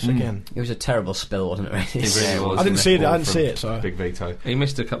business again. It was a terrible spill, wasn't it? Really? It really was. I didn't see it. I didn't see it. So Big Vito. He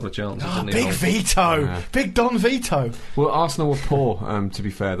missed a couple of chances. Oh, Big Vito. Yeah. Big Don Vito. Well, Arsenal were poor. To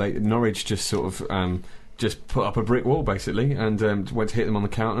be fair, Norwich just sort of. Just put up a brick wall basically and went to hit them on the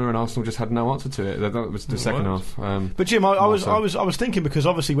counter, and Arsenal just had no answer to it. That was the second half. But Jim, I was thinking, because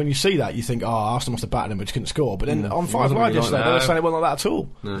obviously when you see that you think, Arsenal must have battered them but just couldn't score. But then on 5 Live yesterday they were saying it wasn't like that at all.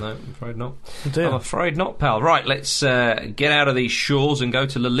 No, I'm afraid not. Oh, I'm afraid not, pal. Right, let's get out of these shores and go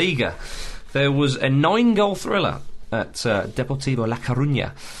to La Liga. There was a 9-goal thriller at Deportivo La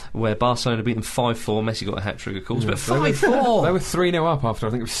Coruña, where Barcelona beat them 5-4. Messi got a hat-trick, of course, but 5-4. They were 3-0 up after, I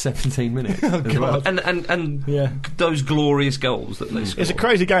think it was 17 minutes. as well. And Yeah. those glorious goals that they scored. It's a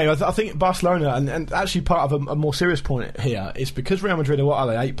crazy game. I think Barcelona, and actually part of a more serious point here is because Real Madrid are, what are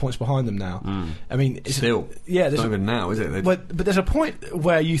they, 8 points behind them now. I mean, it's Still. yeah, It's there's not even now, is it? but there's a point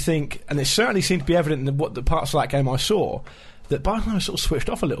where you think, and it certainly seemed to be evident in the parts of that game I saw, that Barcelona sort of switched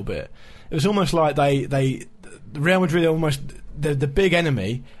off a little bit. It was almost like they Real Madrid are almost the big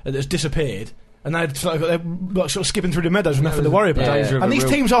enemy that's disappeared. And they're sort of skipping through the meadows with nothing to worry about. danger of And a these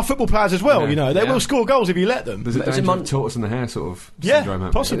real- teams are football players as well, Yeah. you know. They Yeah. will score goals if you let them. There's a Was it danger Mon- of tortoise in the hare sort of Yeah, syndrome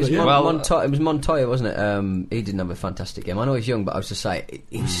happening. possibly. It was, Yeah. Well, it was Montoya, wasn't it? He didn't have a fantastic game. I know he's young, but I was just like,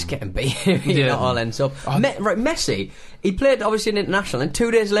 he was just getting beat. Yeah. Not all ends up. Messi, he played obviously in international, and 2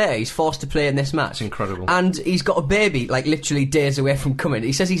 days later he's forced to play in this match. It's incredible. And he's got a baby, like literally days away from coming.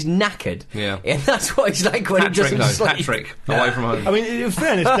 He says he's knackered. Yeah. And that's what he's like when he Hat-trick, doesn't though. sleep. Hat-trick. Away from home. I mean, in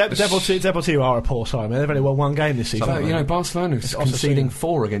fairness, Deportivo are a poor side. I mean, they've only won one game this season. But, you know, Barcelona It's conceding also-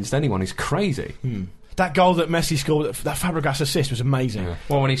 4 against anyone is crazy. That goal that Messi scored, that Fabregas assist was amazing. Yeah.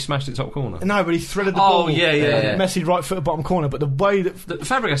 Well, when he smashed it top corner. No, but he threaded the Oh, ball. yeah. Messi right foot bottom corner, but the way that The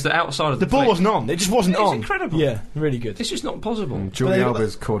Fabregas, the outside of the ball flick. wasn't on, it just wasn't It's on. incredible. Yeah, really good. It's just not possible. Jordi they-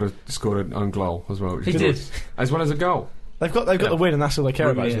 Alba's scored an own goal as well. which He is did. good. As well as a goal. They've got the win, and that's all they care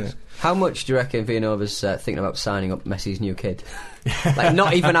about, Really isn't is. it? How much do you reckon Villanova's thinking about signing up Messi's new kid? Like,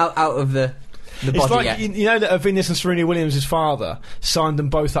 not even out of the It's body like yet. you know that Vinicius and Serena Williams' father signed them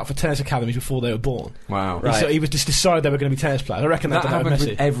both up for tennis academies before they were born. Wow. Right. So he was just decided they were going to be tennis players. I reckon That that happened happens with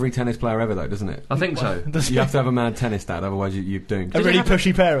with Messi. every tennis player ever, though, doesn't it? I think so. You have to have a mad tennis dad, otherwise you're doomed. A really happen-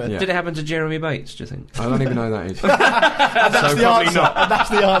 pushy parent. Yeah. Did it happen to Jeremy Bates, do you think? I don't even know who that is. That's the probably answer. And that's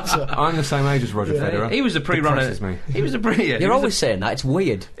the answer. I'm the same age as Roger Federer. He was the pre-runner. Depresses me. He was the pre. Yeah, he You're was always saying that. It's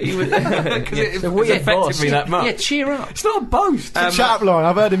weird. He was because It's a weird boss. me that much. Yeah, cheer up. It's not a boast. It's a chat line.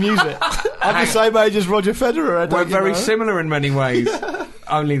 I've heard him use it. I'm the same age as Roger Federer. I We're don't very know. similar in many ways.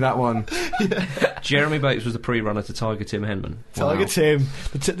 Only that one. Jeremy Bates was the pre-runner to Tiger Tim Henman. Tiger Wow. Tim,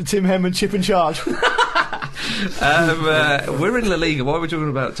 the Tim Henman chip in charge. We're in La Liga. Why are we talking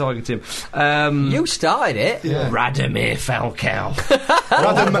about Tiger Tim? You started it. Radomir Falcao.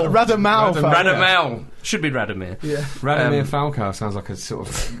 Radamal. Radomir. Should be Radomir. Yeah. Radomir Falcao sounds like a sort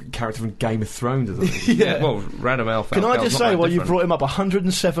of character from Game of Thrones or something. Yeah. Well, Radomir Falcao. Can I just say, you brought him up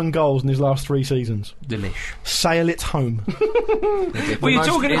 107 goals in his last 3 seasons. Delish. Sail it home Were you most-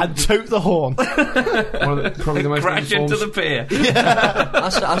 talking and toot the horn. One of the, probably the most crash into the pier?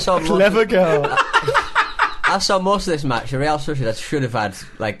 I saw Clever girl. I saw most of this match. The Real Sociedad should have had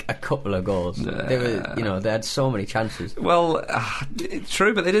like a couple of goals. They were, they had so many chances. Well, it's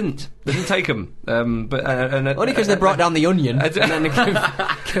true, but they didn't. They didn't take them. Only because they brought down the onion and then give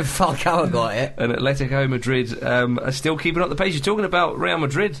Falcao got it. And Atletico Madrid are still keeping up the pace. You're talking about Real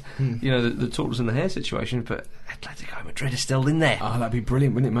Madrid, the tortoise and the hare situation, but Atletico Madrid are still in there. Oh, that'd be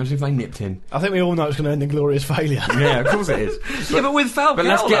brilliant, wouldn't it? Imagine if they nipped in. I think we all know it's going to end in glorious failure. Yeah, of course it is. Yeah, but with Falcao, But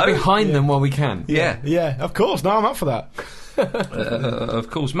let's get though. behind them while we can. Yeah, Yeah, of course. No, I'm up for that. of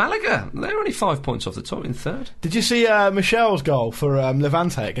course. Malaga, they're only 5 points off the top in third. Did you see Michel's goal for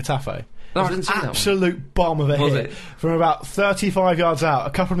Levante at Getafe? No, I didn't see that one. Absolute bomb of a Was hit it? from about 35 yards out, a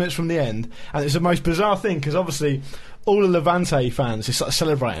couple of minutes from the end, and it's the most bizarre thing because obviously all the Levante fans is sort of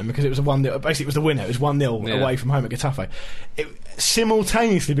celebrating because it was a 1-0. Basically, it was the winner. It was 1-0 Yeah. away from home at Getafe.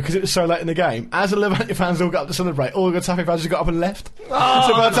 Simultaneously, because it was so late in the game, as the Levante fans all got up to celebrate, all the Getafe fans just got up and left. So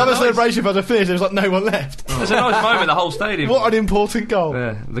by the time the celebration fans were finished, there was like no one left. It's a nice moment, the whole stadium. What an important goal!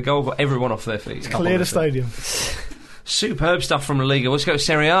 Yeah, the goal got everyone off their feet. Clear the stadium. Superb stuff from La Liga. Let's go to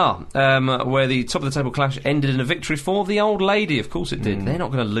Serie A, where the top of the table clash ended in a victory for the old lady. Of course it did. They're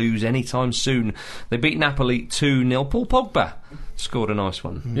not going to lose anytime soon. They beat Napoli 2-0. Paul Pogba scored a nice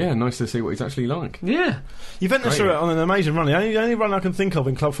one. Yeah, nice to see what he's actually like. Yeah. Juventus Great. are on an amazing run. The only run I can think of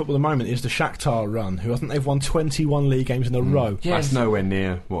in club football at the moment is the Shakhtar run, who I think they've won 21 league games in a row. That's nowhere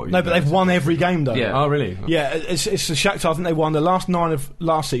near what. No, but they've won every game though. Yeah. Oh, really? Yeah, it's the Shakhtar. I think they won the last 9 of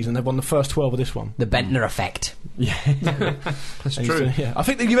last season. They've won the first 12 of this one. The Bentner effect. That's And true. yeah, I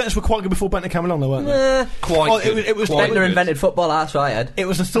think the Juventus were quite good before Bentner came along, though, weren't they? Quite Oh, good. it was Quite Bentner good. invented football. That's what I had. It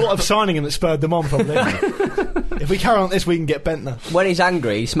was the thought of signing him that spurred them on, probably. If we carry on like this, we can get Bentner. When he's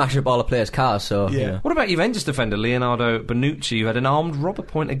angry, he smashes up all the players' cars. So Yeah. you know. What about Juventus defender Leonardo Bonucci, who had an armed robber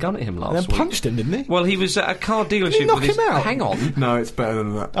point a gun at him And last then week? punched him, didn't he? Well, he was at a car dealership he knock with his... him out? Hang on. No, it's better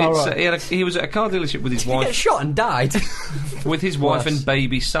than that. Oh, It's, right. he was at a car dealership with his He got wife, shot and died. with his wife Worse. and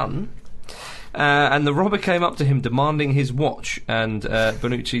baby son. And the robber came up to him demanding his watch, and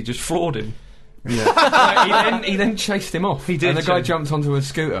Bonucci just floored him. Yeah. he then chased him off. He did, and the guy so- jumped onto a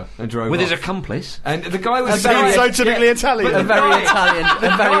scooter and drove With off. his accomplice. And the guy was Sounds so typically Italian. A very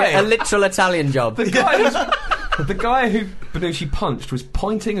Italian, a literal Italian job. The guy who Bonucci punched was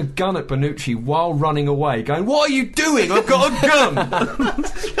pointing a gun at Bonucci while running away, going, "What are you doing? I've got a gun!"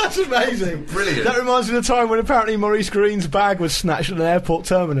 That's amazing. Brilliant. That reminds me of the time when apparently Maurice Green's bag was snatched at an airport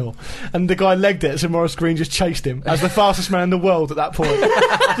terminal and the guy legged it, so Maurice Green just chased him as the fastest man in the world at that point.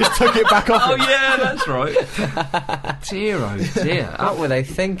 Just took it back off Oh, him. yeah, that's right. Dear, oh dear. What were they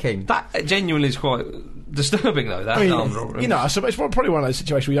thinking? That genuinely is quite disturbing, though, that I mean, armed robbery. you know, so it's probably one of those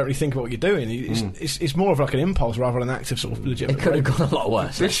situations where you don't really think about what you're doing. It's more of like an impulse rather than an active sort of legitimate. It could have gone a lot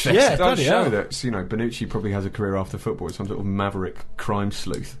worse. This Yeah, does bloody show hell. that Bonucci probably has a career after football as some sort of maverick crime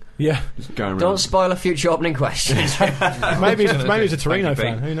sleuth. Yeah, Just going Don't around. spoil a future opening question. maybe he's a Torino Thank you,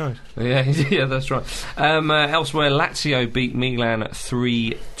 fan. Pete. Who knows? Yeah, yeah, that's right. Elsewhere, Lazio beat Milan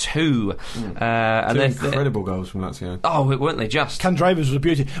 3-2. Two And then incredible goals from Lazio. oh, weren't they just? Candrevas was a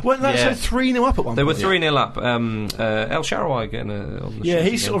beauty. Weren't that Yeah. so 3-0 up at one They were point? 3-0 up. El Shaarawy getting on the Yeah,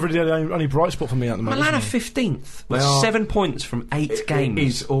 shoot he's again. sort of really the only bright spot for me at the moment. Milan are isn't he? 15th They with are- 7 points from 8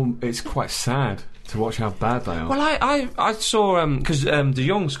 games. It's quite sad to watch how bad they are. Well, I saw because De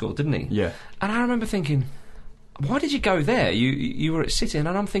Jong scored, didn't he? Yeah. And I remember thinking, why did you go there? You were at City, and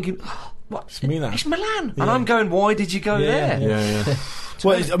I'm thinking, oh, what? It's Milan. It's Milan, Yeah. and I'm going, why did you go Yeah, there? Yeah.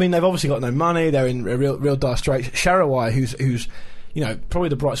 Well, I mean, they've obviously got no money. They're in a real dire straits. Shaarawy, who's you know probably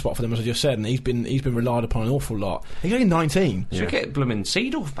the bright spot for them, as I just said, and he's been relied upon an awful lot. He's only 19. Should get blooming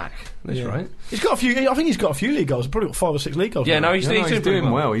Seedorf back. That's Yeah. right. He's got a few. I think he's got a few league goals. Probably got 5 or 6 league goals. Yeah, now. no, he's He's doing doing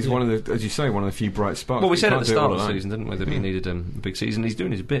pretty well. He's one of the, as you say, one of the few bright spots. Well, we but said he at the can't do it start all of the alone. season, didn't we, that he needed a big season. He's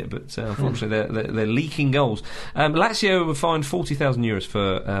doing his bit, but unfortunately they're leaking goals. Lazio were fined €40,000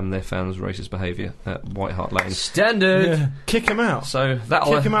 for their fans' racist behaviour at White Hart Lane. Standard. Yeah. Kick him out. So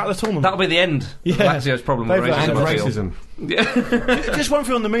that'll Kick him out of the tournament. That'll be the end Yeah. of Lazio's problem with They've- racism. And I feel. racism. Just one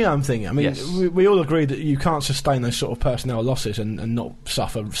thing on the Milan thing. I mean, Yes. we all agree that you can't sustain those sort of personnel losses and not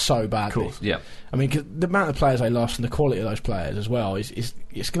suffer so badly. course. Yeah. I mean, 'cause the amount of players they lost and the quality of those players as well is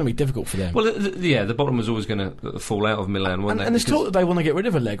it's going to be difficult for them. Well, the bottom was always going to fall out of Milan, wasn't and it? there's Because- talk that they want to get rid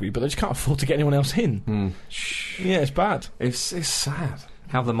of Allegri, but they just can't afford to get anyone else in. Yeah, it's bad. It's sad.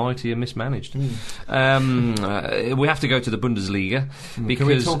 How the mighty are mismanaged. We have to go to the Bundesliga because Can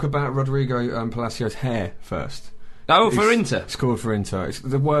we talk about Rodrigo Palacios' hair first? for It's Inter. Scored for Inter. It's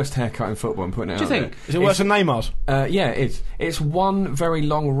the worst haircut in football. I'm putting it Do you out think? Is it worse than Neymar's? there. Yeah, it is. It's one very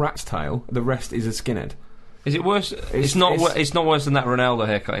long rat's tail. The rest is a skinhead. Is it worse? It's not worse than that Ronaldo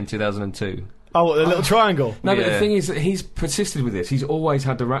haircut in 2002. Oh, the little triangle. No, but Yeah. the thing is that he's persisted with this. He's always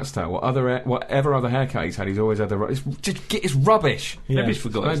had the rat's tail. Whatever other haircut he's had, he's always had the. It's rubbish. Yeah. Maybe he's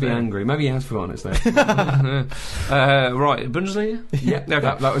forgotten. Maybe angry. Maybe he has forgotten it's there. Right, Bundesliga. Yeah, Okay.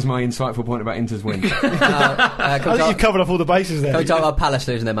 that was my insightful point about Inter's win. Can I think you've covered off all the bases there. we talk about Palace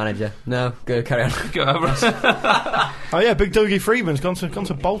losing their manager? No, go carry on. Go over. Oh yeah, Big Dougie Freeman's gone to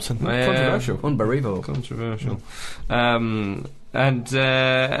Bolton. Controversial. Unbelievable. Controversial. And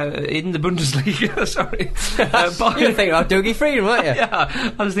in the Bundesliga, sorry. You were thinking about Dougie Freedom, weren't you?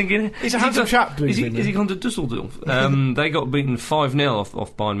 Yeah, I was thinking He's a handsome chap, Dougie Is he Freeman. gone to Dusseldorf? They got beaten 5-0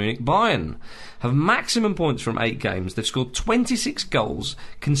 off Bayern Munich. Bayern have maximum points from 8 games. They've scored 26 goals,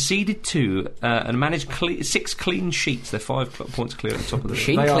 conceded 2, and managed 6 clean sheets. They're 5 points clear at the top of the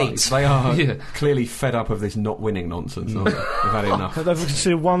Sheet They cleats. are Yeah. clearly fed up of this not winning nonsense. Aren't they? They've had enough. They've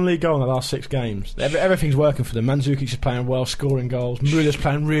conceded 1 league goal in the last 6 games. Everything's working for them. Mandzukic is playing well, scoring goals. Muller's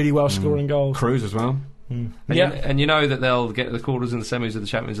playing really well, scoring goals. Cruz as well. And, Yeah. and you know that they'll get to the quarters and the semis of the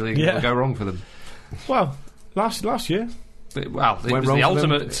Champions League. Yeah. It'll go wrong for them. Well, last year. Well, it Went was wrong the for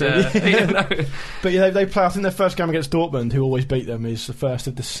them. ultimate. You know. But yeah, they play. I think their first game against Dortmund, who always beat them, is the 1st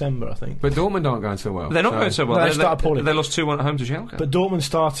of December, I think. But Dortmund aren't going so well. They're not going so well. No, they started poorly. They lost 2-1 at home to Schalke. But Dortmund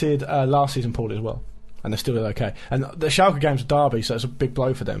started last season poorly as well, and they're still okay. And the Schalke game's a derby, so it's a big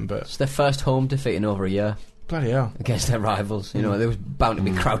blow for them. But It's their first home defeat in over a year bloody hell. against their rivals. You know, there was bound to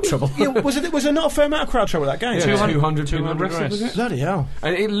be crowd trouble. Yeah, was there not a fair amount of crowd trouble at that game? Yeah, 200 200 rest. was it? Bloody hell.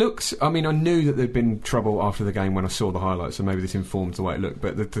 And it looks. I mean, I knew that there'd been trouble after the game when I saw the highlights, so maybe this informs the way it looked.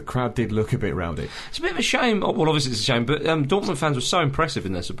 But the crowd did look a bit rowdy. It's a bit of a shame. Well, obviously it's a shame, but Dortmund fans were so impressive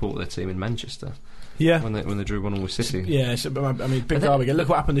in their support of their team in Manchester Yeah. when they drew 1-1 with City. Yeah, I mean, big derby game. Look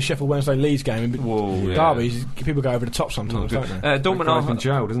what happened to Sheffield Wednesday Leeds game. Whoa, yeah. Derbies, people go over the top sometimes, Not don't good. they? Dortmund Guy's been are.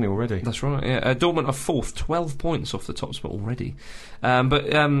 jailed, isn't he already? That's right. Yeah, Dortmund are 4th, 12 points off the top spot already.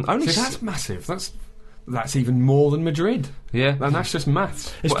 But only See, that's massive. that's even more than Madrid. Yeah. And that's just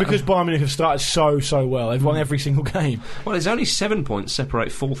maths. It's because Bayern Munich have started so well. They've won every single game. Well, there's only 7 points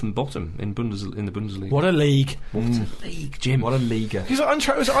separate fourth and bottom in the Bundesliga. What a league. What a league, Jim. What a Liga. Because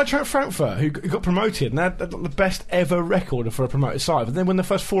it was Eintracht Frankfurt who got promoted, and they had the best ever record for a promoted side, but then won the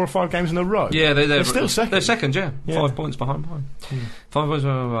first 4 or 5 games in a row. Yeah, they're still second. They're second, yeah. 5 points behind. 5 points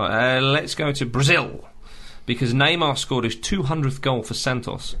behind. Let's go to Brazil. Because Neymar scored his 200th goal for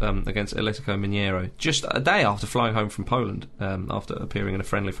Santos against Atlético Mineiro just a day after flying home from Poland after appearing in a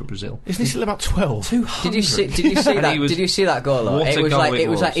friendly for Brazil. Isn't he still about 12? Did you see that? Did you see that goal? Though? What a goal it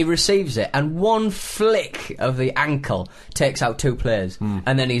was. Like he receives it, and one flick of the ankle takes out 2 players,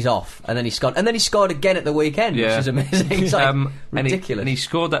 and then he's off, and then he scored again at the weekend, which is amazing. It's like ridiculous. And he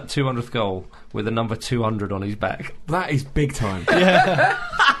scored that 200th goal with the number 200 on his back. That is big time. Yeah.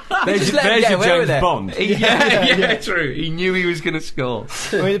 There's your James Bond. Yeah, true. He knew he was going to score.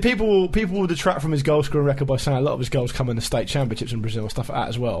 I mean, people will detract from his goal scoring record by saying a lot of his goals come in the state championships in Brazil and stuff like that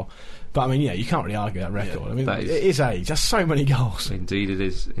as well. But I mean, you can't really argue that record. I mean, it is age. That's so many goals. Indeed it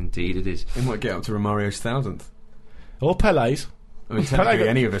is. He might get up to Romario's 1,000th. Or Pele's. I mean, technically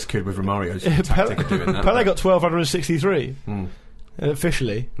any of us could with Romario's tactic of doing that. Pele got 1,263.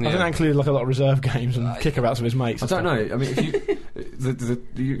 Officially, I think that included like a lot of reserve games and kickabouts of his mates. I don't know. I mean,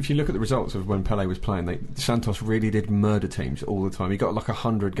 if you look at the results of when Pele was playing, Santos really did murder teams all the time. He got like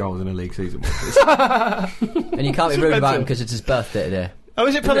 100 goals in a league season. And you can't be rude about him because it's his birthday today. Oh,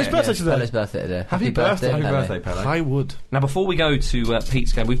 is it Pele's birthday today? Pele's birthday today. Happy birthday, Pele. I would. Now, before we go to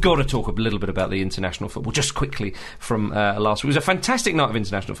Pete's game, we've got to talk a little bit about the international football, just quickly, from last week. It was a fantastic night of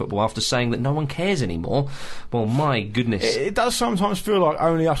international football after saying that no one cares anymore. Well, my goodness. It does sometimes feel like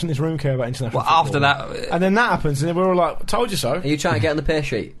only us in this room care about international football. After that... and then that happens, and then we're all like, told you so. Are you trying to get on the pay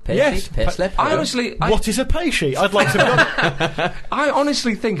sheet? Yes. Pay slip? I honestly... What is a pay sheet? I'd like to know. I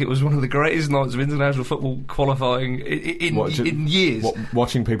honestly think it was one of the greatest nights of international football qualifying in years.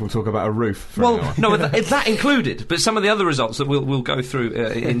 Watching people talk about a roof for well, an hour. no, that included, but some of the other results that we'll go through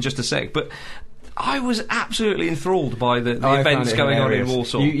in just a sec. But I was absolutely enthralled by the events going on in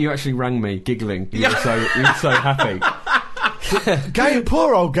Warsaw. You actually rang me giggling. You were so happy.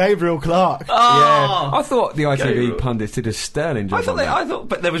 Poor old Gabriel Clark. Oh, yeah, I thought the ITV pundits did a sterling job. I thought,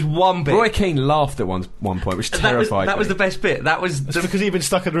 but there was one bit. Roy Keane laughed at one point, which terrified me. That was the best bit. It's because he'd been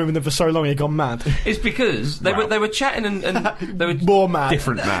stuck in the room with them for so long, he'd gone mad. It's because they were chatting and they were more mad,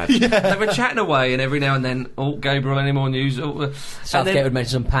 different mad. They were chatting away, and every now and then, Gabriel, any more news? Southgate would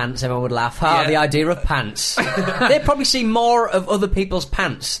mention some pants. Everyone would laugh. The idea of pants. They probably see more of other people's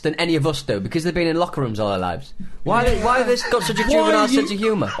pants than any of us do because they've been in locker rooms all their lives. Why have they got such a juvenile sense of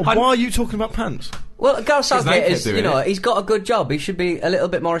humour? Why are you talking about pants? Well, Gareth Southgate is, he's got a good job. He should be a little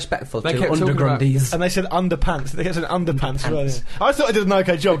bit more respectful to undergrundies. And they said underpants. They said underpants. I thought I did an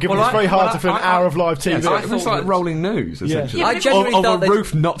okay job, given it's very hard to film an hour of live TV. It's like rolling news, essentially. I genuinely thought a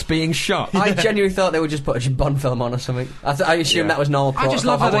roof not being shut. I genuinely thought they would just put a Bond film on or something. I assumed that was normal. I just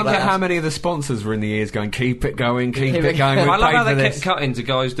love how many of the sponsors were in the ears going, keep it going, keep it going. I love how they kept cutting to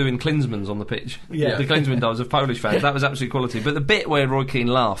guys doing Klinsmans on the pitch. Yeah. The Klinsmann does of Polish fans. That was absolute quality. But the bit where Roy Keane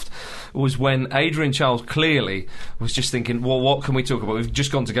laughed was when Adrian Charles clearly was just thinking, well, what can we talk about? We've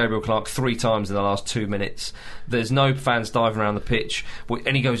just gone to Gabriel Clark 3 times in the last 2 minutes. There's no fans diving around the pitch.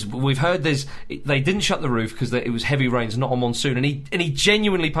 And he goes, we've heard they didn't shut the roof because it was heavy rains, not a monsoon. And he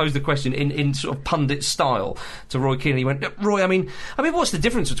genuinely posed the question in sort of pundit style to Roy Keane. He went, Roy, I mean, what's the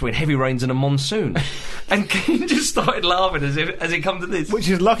difference between heavy rains and a monsoon? And Keane just started laughing as it come to this. Which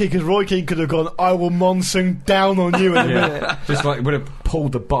is lucky because Roy Keane could have gone, I will monsoon down on you in a minute. Just like would have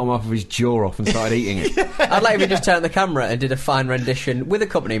pulled the bottom off of his jaw off and started eating it. I'd like if he just turned the camera and did a fine rendition with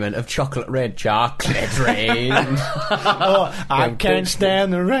accompaniment of Chocolate Rain. I can't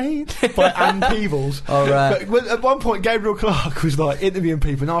stand the rain by Anne Peebles. All right. But at one point, Gabriel Clark was like interviewing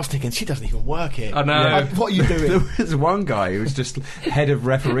people, and I was thinking, she doesn't even work here. I know. What are you doing? There was one guy who was just head of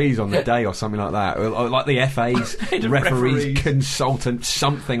referees on the day or something like that, or like the FA's referees consultant,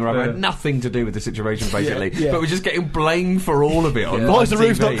 something or other, had nothing to do with the situation basically, but was just getting blamed for all of it. Why is the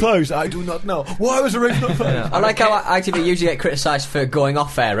roof not closed? I do not know. Why was the roof not closed? I like how ITV usually get criticised for going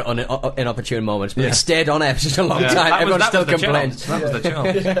off air at inopportune moments, but it stayed on air for such a long time. Everyone still complains. That was the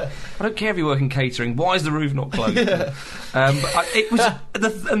chance. I don't care if you work in catering. Why is the roof not closed? It was,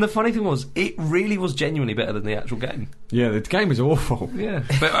 and the funny thing was, it really was genuinely better than the actual game. Yeah, the game was awful. Yeah,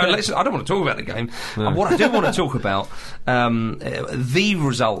 but I don't want to talk about the game. No. What I do want to talk about, the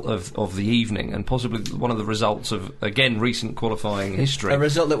result of the evening, and possibly one of the results of, again, recent qualifying history. A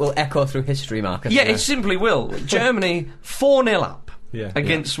result that will echo through history, Marcus. Yeah, it simply will. Germany 4-0 up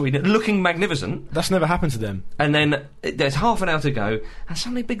against Sweden, looking magnificent. That's never happened to them. And then there's half an hour to go, and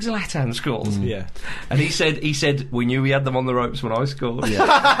suddenly Big Zlatan scores. Yeah. And he said, we knew we had them on the ropes when I scored.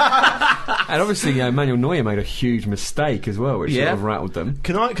 And obviously, Manuel Neuer made a huge mistake as well, which sort of rattled them.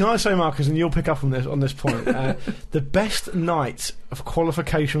 Can I say, Marcus, and you'll pick up on this point, the best night of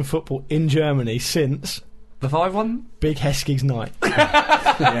qualification football in Germany since The 5-1? Big Heskey's night. The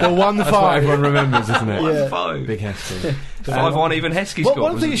 1-5. That's what everyone remembers, isn't it? Yeah. 1-5. Big Heskey. 5-1 even Heskey scored.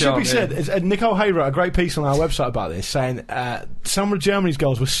 One thing that should be said is Nicole Hay wrote a great piece on our website about this, saying some of Germany's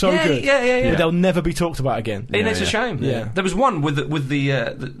goals were so good, but they'll never be talked about again. And it's a shame. Yeah. There was one with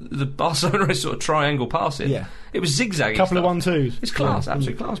the Barcelona sort of triangle passing. Yeah. It was zigzagging. A couple stuff. of 1-2s. It's class,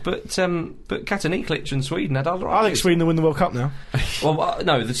 absolute class. But Kataneklic and Sweden had other I think Sweden will win the World Cup now. Well,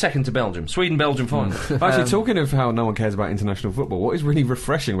 no, the second to Belgium. Sweden-Belgium final. Actually, talking of how no one cares about international football, what is really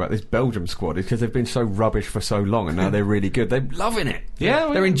refreshing about this Belgium squad is because they've been so rubbish for so long, and now they're really good. They're loving it. Yeah,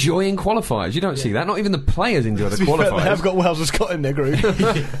 they're enjoying qualifiers. You don't see that. Not even the players enjoy the qualifiers. They have got Wales and Scotland in their group.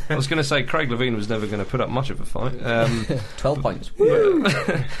 I was going to say Craig Levein was never going to put up much of a fight. 12 points.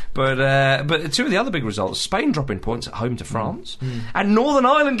 But two of the other big results: Spain dropping points at home to France, and Northern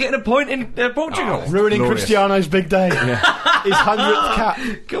Ireland getting a point in Portugal. Ruining Glorious. Cristiano's big day. His 100th cap.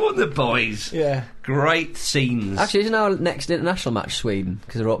 Go on, the boys. Yeah. Great scenes. Actually, isn't our next international match Sweden?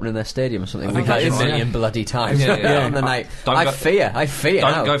 Because they're opening their stadium or something. I think We've had that's a right. million bloody times Yeah. on the night. Don't I go- fear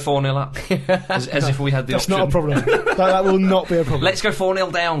Don't now. go 4-0 up, as if we had the That's option. not a problem. that will not be a problem. Let's go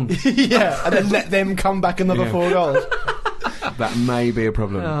 4-0 down. yeah, and then let them come back another 4 goals. That may be a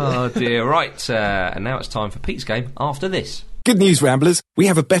problem. Oh dear. Right, and now it's time for Pete's game. After this. Good news, Ramblers. We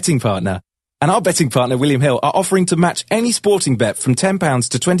have a betting partner. And our betting partner, William Hill, are offering to match any sporting bet from £10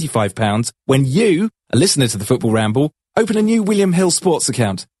 to £25 when you, a listener to the Football Ramble, open a new William Hill sports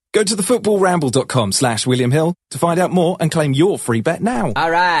account. Go to thefootballramble.com/William Hill to find out more and claim your free bet now.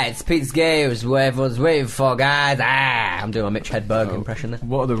 Alright, it's Pete's Games. Where was waiting for, guys? I'm doing my Mitch Hedberg impression there.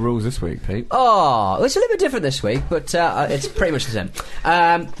 What are the rules this week, Pete? Oh, it's a little bit different this week, but it's pretty much the same.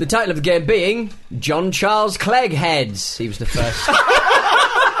 The title of the game being John Charles Cleggheads. He was the first.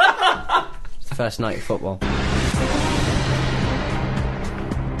 First night of football.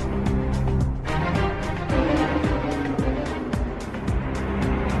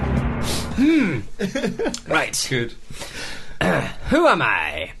 Right. Good. Who am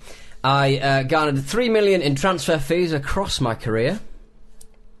I? I garnered $3 million in transfer fees across my career.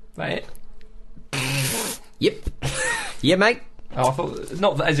 That it? Yep. Yeah, mate. Oh, I thought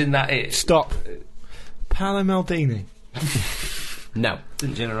not that as in that it Stop. Paolo Maldini. No.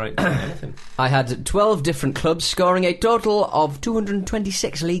 didn't generate anything. I had 12 different clubs, scoring a total of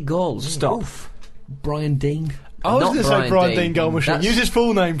 226 league goals. Stop. Brian Dean. I was Not going to say Brian Brian Dean. Dean goal machine. That's- Use his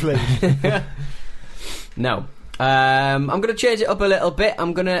full name, please. No. I'm going to change it up a little bit.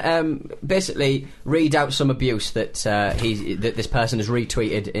 I'm going to basically read out some abuse that that this person has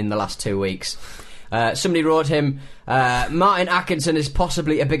retweeted in the last 2 weeks. Somebody wrote him, Martin Atkinson is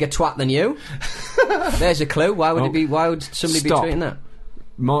possibly a bigger twat than you. There's a clue. Why would it be? Why would somebody Stop. be tweeting that?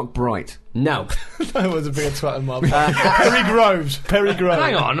 Mark Bright. No. That was a bigger twat than Mark. Perry Groves. Perry Groves.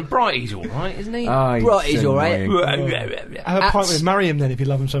 Hang on, Brighty's all right, isn't he? Right, he's all right. Have a pint with him. Marry him then if you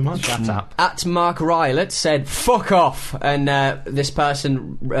love him so much. Shut up. At Mark Rylett said, fuck off. And this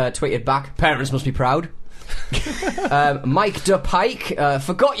person tweeted back, parents must be proud. Mike DePike,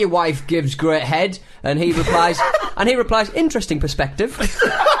 forgot your wife gives great head. And he replies, interesting perspective.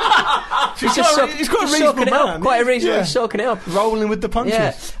 He's quite a reasonable man. Quite a reasonable, he's soaking it up. Rolling with the punches.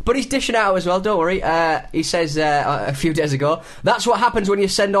 Yeah, but he's dishing it out as well, don't worry. He says a few days ago, that's what happens when you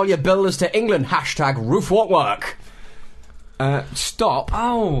send all your builders to England. # roof won't work. Stop.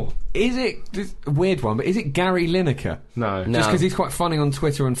 Oh. Is it this a weird one? But is it Gary Lineker? No. No. Just because he's quite funny on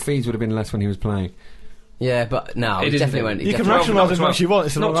Twitter, and fees would have been less when he was playing. Yeah, but no, It he is definitely a bit- went. You can definitely- rationalise as much as you want.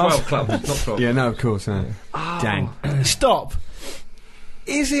 It's a Not long 12 clubs. Not 12. Yeah, no, of course. Dang. Stop.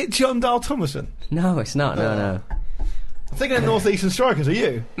 Is it John Dahl Thomason? No, it's not. No. I'm thinking of North Eastern Strikers. Are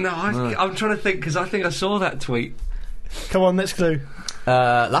you? No, I'm trying to think because I think I saw that tweet. Come on, next clue.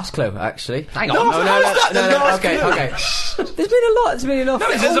 Last clue, actually. Hang on. No, how's that the last Okay, clue? okay. There's been a lot. There's been enough. No,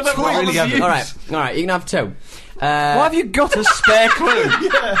 there's about tweet really views. All right. You can have 2. Why have you got a spare clue?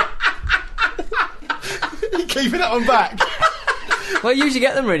 You're keeping that one back. Well, you usually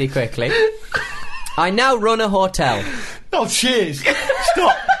get them really quickly. I now run a hotel. Oh, cheers.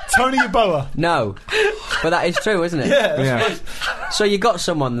 Stop. Tony Yeboah. No, but that is true, isn't it? Yeah. Yeah. So you got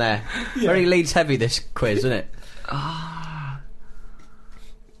someone there. Very Leeds heavy this quiz, isn't it?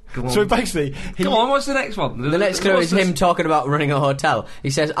 Go on. So basically, Come on, what's the next one? The next clue is him talking about running a hotel. He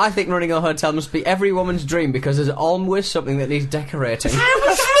says, I think running a hotel must be every woman's dream because there's always something that needs decorating.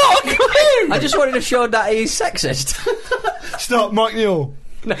 I just wanted to show that he's sexist. Stop, Mike Newell.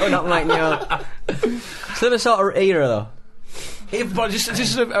 No, not Mike Newell. Still a sort of era, though. But this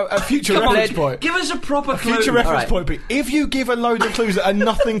is a future reference point. Give us a proper clue. Future reference Right. point. But if you give a load of clues that are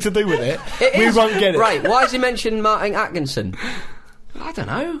nothing to do with it, we won't get it. Right, why has he mentioned Martin Atkinson I don't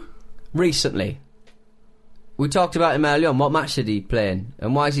know. recently? We talked about him earlier on. What match did he play in?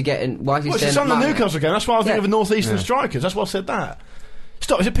 And why is he getting... Why is he Well, saying it's on the Martin- Newcastle game. That's why I was thinking Yeah. of North Eastern strikers. That's why I said that.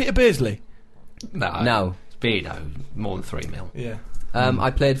 Stop. Is it Peter Beardsley? No. It's Beardo. More than 3 mil. Yeah.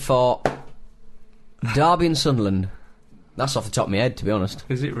 I played for Derby and Sunderland. That's off the top of my head, to be honest.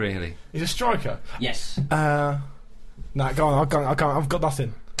 Is it really? He's a striker. Yes. Nah, go on. I've got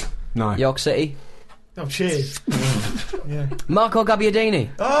nothing. No. York City. Oh, cheers. Yeah. Marco Gabbiadini.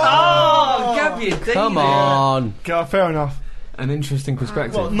 Oh, Gabby, Come on. God, fair enough. An interesting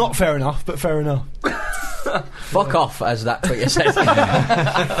perspective. Well, not fair enough, but fair enough. Fuck off, as that Twitter says.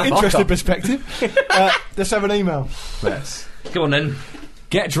 Interesting perspective. Let's have an email. Let's Go on then.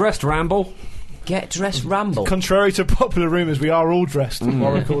 get dressed, Ramble. Get dressed, ramble. Contrary to popular rumours, we are all dressed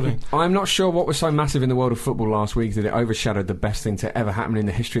while recording. I'm not sure what was so massive in the world of football last week that it overshadowed the best thing to ever happen in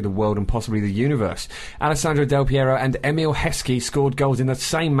the history of the world and possibly the universe. Alessandro Del Piero and Emil Heskey scored goals in the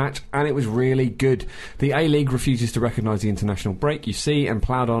same match, and it was really good. The A-League refuses to recognise the international break, you see, and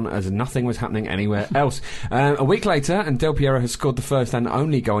ploughed on as nothing was happening anywhere else. A week later, and Del Piero has scored the first and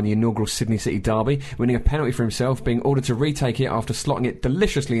only goal in the inaugural Sydney City derby, winning a penalty for himself, being ordered to retake it after slotting it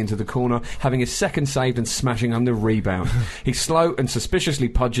deliciously into the corner, having his second saved and smashing home the rebound. He's slow and suspiciously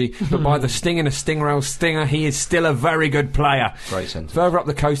pudgy, but by the sting in a Stingray stinger, he is still a very good player. Great sentence. Further up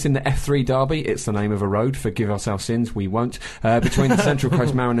the coast in the F3 derby, it's the name of a road, forgive us our sins, we won't, between the Central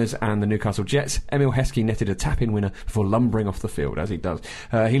Coast Mariners and the Newcastle Jets, Emil Heskey netted a tap-in winner before lumbering off the field, as he does.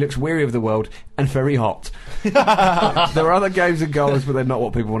 He looks weary of the world and very hot. There are other games and goals, but they're not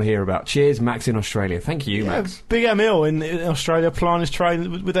what people want to hear about. Cheers, Max in Australia. Thank you, Max. Big Emil in Australia plying his trade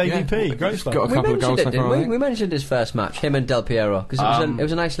with AVP. Yeah. Great stuff. Got a couple of goals so didn't far, I we? think. We mentioned his first match, him and Del Piero, because it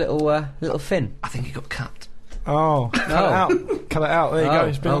was a nice little fin. I think he got cut. Oh, cut it out. Cut it out. There you go.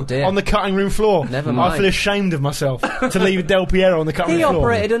 It's been Oh, dear. on the cutting room floor. Never mind. I feel ashamed of myself to leave Del Piero on the cutting He room floor.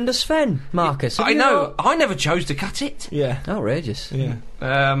 operated under Sven, Marcus. Have I you know. I never chose to cut it. Yeah. Outrageous. Yeah.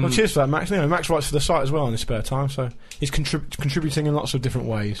 Well, cheers for that, Max. Anyway, Max writes for the site as well in his spare time, so he's contributing in lots of different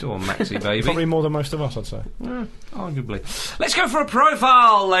ways. Go on, Maxie, baby. Probably more than most of us, I'd say. Arguably. Let's go for a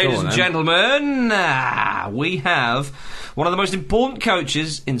profile, ladies on, and then. gentlemen. We have one of the most important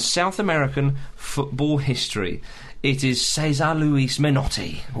coaches in South American football history. It is Cesar Luis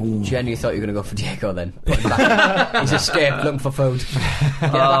Menotti. Jen, you thought you were going to go for Diego then. Put him back in. He's escaped looking for food.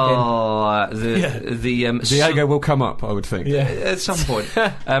 Get back Diego will come up, I would think. Yeah. at some point.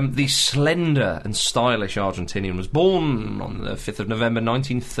 The slender and stylish Argentinian was born on the 5th of November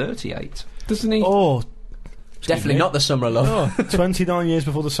 1938. Doesn't he? Oh, in. Definitely not the summer of love. 29 years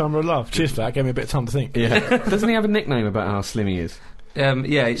before the Summer of Love. Cheers for that. Gave me a bit of time to think. Yeah. Doesn't he have a nickname about how slim he is?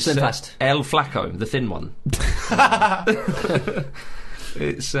 Yeah, it's Slim fast. El Flaco, the thin one.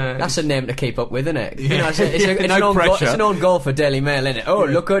 It's That's a name to keep up with, isn't it? You know, it's No an own goal, pressure. it's an own goal for Daily Mail, isn't it? Oh,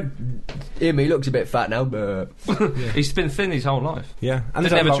 look at him, he looks a bit fat now, but... he's been thin his whole life. Yeah. Didn't And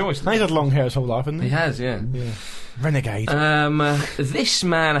he's have had a long- choice. And he's had long hair his whole life, hasn't He he? has, yeah. Yeah. Renegade. This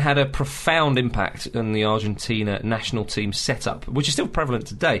man had a profound impact on the Argentina national team setup, which is still prevalent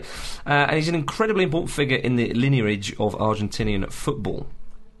today. And he's an incredibly important figure in the lineage of Argentinian football.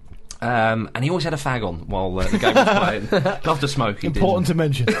 And he always had a fag on while the game was playing. Loved to smoke. He Important to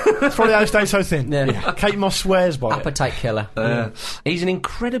mention. That's probably how he stayed so thin. Yeah. Kate Moss swears by it. Appetite killer. He's an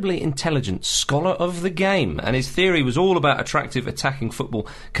incredibly intelligent scholar of the game, and his theory was all about attractive attacking football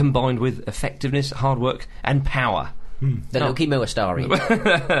combined with effectiveness, hard work, and power. The Lucky Moore story.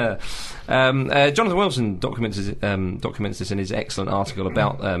 Jonathan Wilson documents this in his excellent article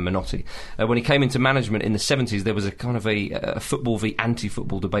about Menotti. When he came into management in the 70s, there was a kind of a football v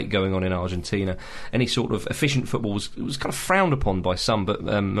anti-football debate going on in Argentina. Any sort of efficient football was kind of frowned upon by some, but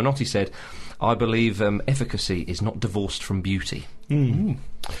Menotti said, I believe efficacy is not divorced from beauty.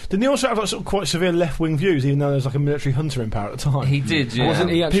 Didn't he also have like, sort of quite severe left-wing views, even though there was like a military junta in power at the time? He did, yeah.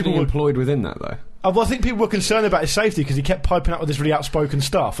 Wasn't he actually People were- employed within that, though? Well, I think people were concerned about his safety because he kept piping out with this really outspoken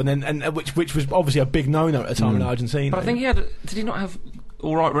stuff, and which was obviously a big no-no at the time in Argentina. But I think he had. Did he not have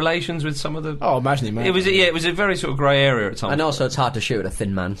all right relations with some of the. Oh, imagine he made It was a very sort of grey area at times. And also, it's hard to shoot at a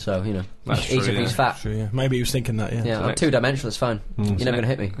thin man, so That's easy true, if he's fat. True, yeah. Maybe he was thinking that. Yeah. Yeah, I'm two-dimensional. It's fine. You're never going to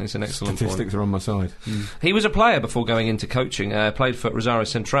hit me. It's an excellent Statistics point. are on my side. He was a player before going into coaching. Played for Rosario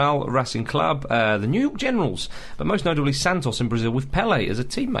Central, Racing Club, the New York Generals, but most notably Santos in Brazil with Pelé as a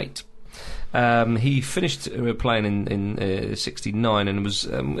teammate. He finished playing in '69 and was,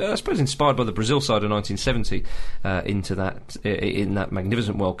 I suppose, inspired by the Brazil side of 1970 in that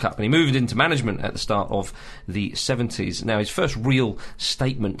magnificent World Cup. And he moved into management at the start of the '70s. Now, his first real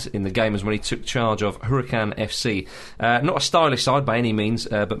statement in the game was when he took charge of Huracan FC. Not a stylish side by any means,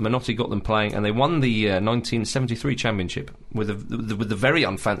 but Menotti got them playing, and they won the 1973 championship with the very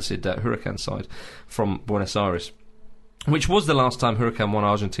unfancied Huracan side from Buenos Aires, which was the last time Huracan won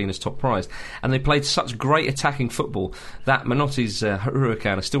Argentina's top prize. And they played such great attacking football that Menotti's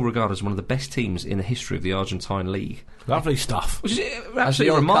Huracan are still regarded as one of the best teams in the history of the Argentine league. Lovely stuff. Which is As the absolutely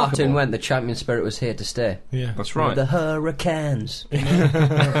old remarkable. cartoon went, the champion spirit was here to stay. Yeah. That's right. The Hurricanes.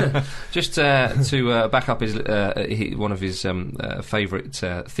 Just to back up one of his favourite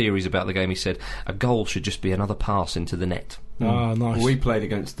theories about the game, he said, a goal should just be another pass into the net. Ah, nice. We played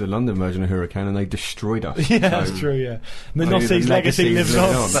against the London version of Huracan and they destroyed us. Yeah, that's true, yeah. Menotti's legacy lives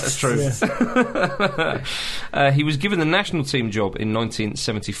on. That's true. Yeah. He was given the national team job in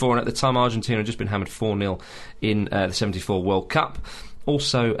 1974, and at the time Argentina had just been hammered 4-0 in the '74 World Cup.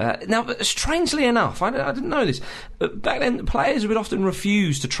 Also, now, strangely enough, I didn't know this, back then players would often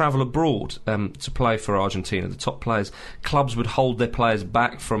refuse to travel abroad to play for Argentina. The top players, clubs would hold their players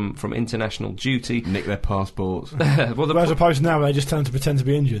back from international duty. Nick their passports. As opposed to now, where they just turn to pretend to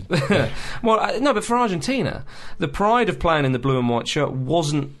be injured. No, but for Argentina, the pride of playing in the blue and white shirt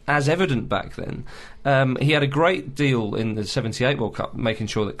wasn't as evident back then. He had a great deal in the '78 World Cup, making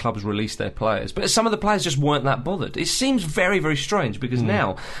sure that clubs released their players. But some of the players just weren't that bothered. It seems very, very strange because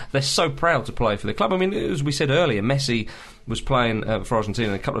now they're so proud to play for the club. I mean, as we said earlier, Messi was playing for Argentina,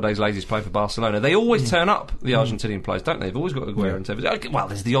 and a couple of days later he's playing for Barcelona. They always turn up, the Argentinian players, don't they? They've always got Aguero and Tevez. Well,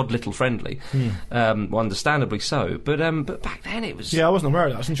 there's the odd little friendly, understandably so. But back then it was... Yeah, I wasn't aware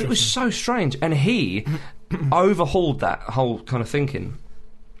of that. That's interesting. It was so strange. And he overhauled that whole kind of thinking.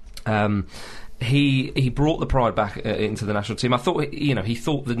 He brought the pride back into the national team. I thought, he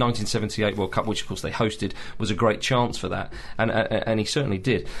thought the 1978 World Cup, which of course they hosted, was a great chance for that, and he certainly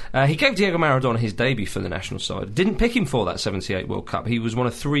did. He gave Diego Maradona his debut for the national side. Didn't pick him for that 78 World Cup. He was one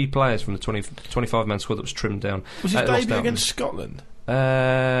of 3 players from the 25-man squad that was trimmed down. Was his debut against Scotland?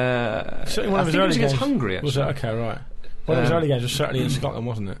 Certainly one of his early it was against games. Hungary, actually. Was it? Okay, right. One of his early games was certainly in Scotland,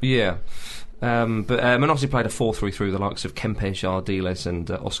 wasn't it? Yeah. But Menotti played a 4-3 through the likes of Kempes, Ardiles and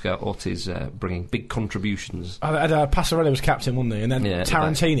Oscar Ortiz, bringing big contributions. Passarelli was captain, wasn't he? And then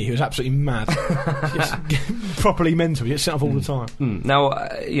Tarantini, who was absolutely mad. Just properly mental. He gets sent off all the time. Now,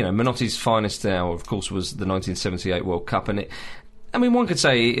 Menotti's finest hour, of course, was the 1978 World Cup, and one could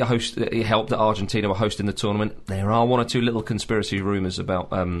say it helped that Argentina were hosting the tournament. There are 1 or 2 little conspiracy rumours about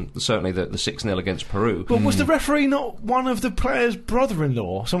certainly the 6-0 against Peru. But was the referee not one of the players'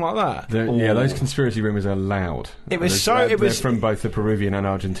 brother-in-law, something like that? Yeah, those conspiracy rumours are loud. It was They're from both the Peruvian and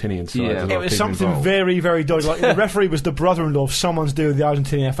Argentinian sides. Yeah. It was something very, very dodgy. Like the referee was the brother-in-law of someone to do with the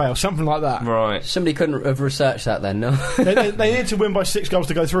Argentinian FA or something like that. Right. Somebody couldn't have researched that then, no? they needed to win by 6 goals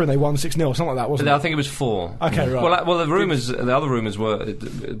to go through, and they won 6-0, something like that, wasn't it? I think it was 4. Okay, right. Well, the other rumours were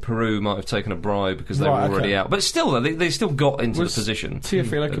Peru might have taken a bribe because they were already out. But still, they still got into the position.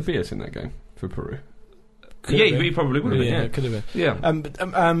 Teofilo Cabillas in that game for Peru? He probably would have been. Yeah, could have been. Yeah.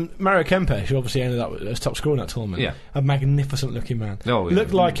 Mario Kempes, who obviously ended up as top scorer in that tournament. Yeah. A magnificent looking man. Oh, yeah.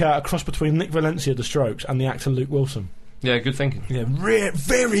 Looked like a cross between Nick Valencia, the Strokes, and the actor Luke Wilson. Yeah, good thinking. Yeah,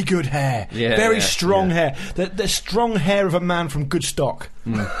 very good hair. Yeah, very strong hair. The strong hair of a man from good stock.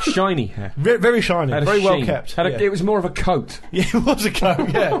 Shiny hair. Very shiny. Very well kept. It was more of a coat. Yeah, it was a coat,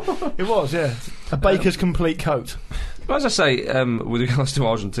 yeah. It was, yeah. A baker's complete coat. Well, as I say, with regards to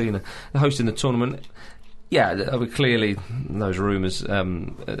Argentina hosting the tournament, yeah, clearly those rumours,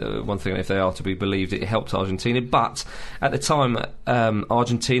 one thing, if they are to be believed, it helped Argentina. But at the time,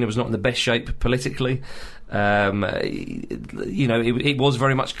 Argentina was not in the best shape politically. It was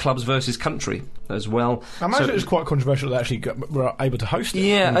very much clubs versus country as well. I imagine it was quite controversial that they actually were able to host it.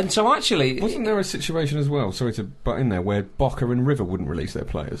 Yeah, and so actually... Wasn't there a situation as well, sorry to butt in there, where Boca and River wouldn't release their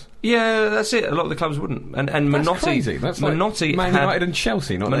players? Yeah, that's it. A lot of the clubs wouldn't. And that's Menotti... crazy. That's Menotti like Man United and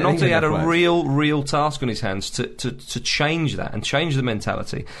Chelsea, not Menotti had a players. real task on his hands to change that and change the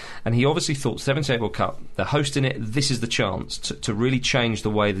mentality. And he obviously thought, 78 World Cup, they're hosting it, this is the chance to really change the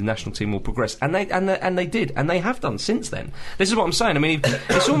way the national team will progress. And they did. did, and they have done since then. This is what I'm saying. I mean,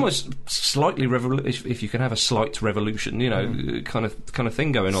 it's almost slightly if you can have a slight revolution, kind of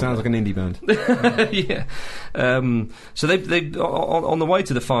thing going on. Sounds like an indie band. Yeah. So they on the way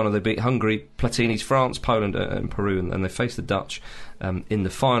to the final, they beat Hungary, Platini's France, Poland, and Peru, and they faced the Dutch in the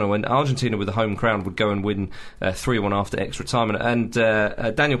final. And Argentina, with the home crown, would go and win 3-1 after extra time. And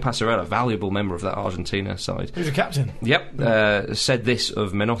Daniel Passarella, valuable member of that Argentina side, who's a captain. Yep, said this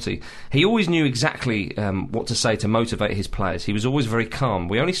of Menotti. He always knew exactly what to say to motivate his players. He was always very calm.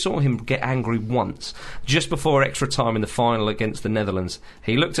 We only saw him get angry once, just before extra time in the final against the Netherlands.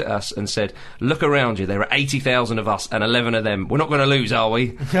 He looked at us and said, "Look around you. There are 80,000 of us and 11 of them. We're not going to lose, are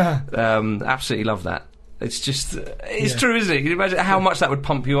we?" Absolutely love that. It's just, it's true, isn't it? Can you imagine how much that would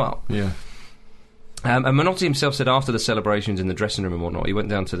pump you up? Yeah. And Menotti himself said after the celebrations in the dressing room and whatnot, he went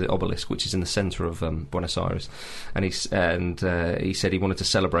down to the obelisk, which is in the centre of Buenos Aires, and he said he wanted to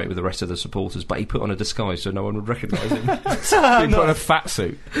celebrate with the rest of the supporters, but he put on a disguise so no one would recognise him. He put on a fat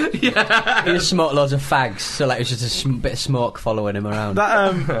suit. Yeah. He just smoked loads of fags, so like it was just a bit of smoke following him around.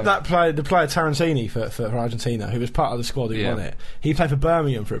 The player Tarantini for Argentina, who was part of the squad who won it, he played for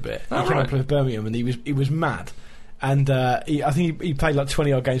Birmingham for a bit. He came up for Birmingham, and he was mad. And I think he played like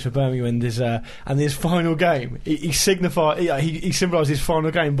 20 odd games for Birmingham, and his final game, he symbolised his final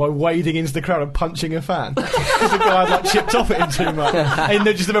game by wading into the crowd and punching a fan because the guy had like chipped off at him too much, and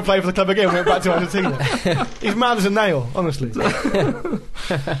then just never played for the club again. Went back to Argentina. He's mad as a nail, honestly.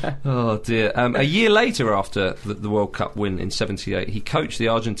 Oh dear. A year later, after the World Cup win in '78, he coached the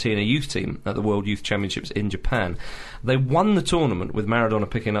Argentina youth team at the World Youth Championships in Japan. They won the tournament, with Maradona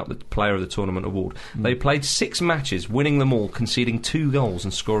picking up the Player of the Tournament award. They played 6 matches, winning them all, conceding 2 goals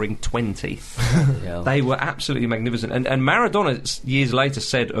and scoring 20. They were absolutely magnificent. And Maradona, years later,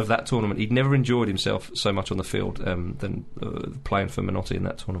 said of that tournament he'd never enjoyed himself so much on the field than playing for Menotti in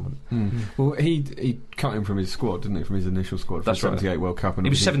that tournament. Well, he cut him from his squad, didn't he? From his initial squad for the '78 World Cup. And he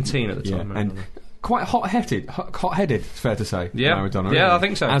was 17 at the time. And quite hot-headed, it's fair to say. Yeah, Maradona, yeah, really, I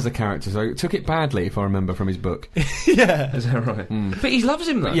think so. as a character, so took it badly, if I remember from his book. Yeah, is that right? But he loves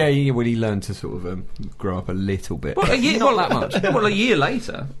him though. Yeah. Well, he learned to sort of grow up a little bit. Well, not that much. Well, a year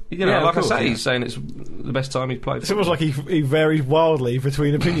later, like I say, he's saying it's the best time he's played. It's almost like he varies wildly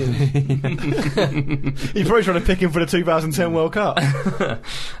between opinions. He's probably trying to pick him for the 2010 World Cup.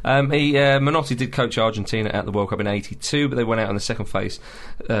 Menotti did coach Argentina at the World Cup in '82, but they went out in the second phase,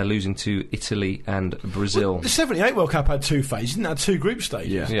 losing to Italy and Brazil. Well, the '78 World Cup had 2 phases, didn't it? Had 2 group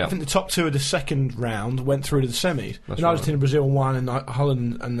stages. Yeah. I think the top 2 of the second round went through to the semis. That's and Argentina and Brazil won, and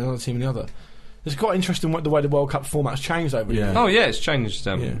Holland and another team in the other. It's quite interesting the way the World Cup format's changed over the years. Oh yeah, it's changed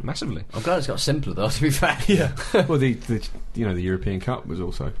massively. I'm glad it's got simpler though, to be fair. Yeah. Well, the European Cup was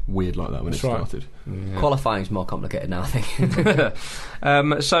also weird like that when it started. Yeah. Qualifying's more complicated now, I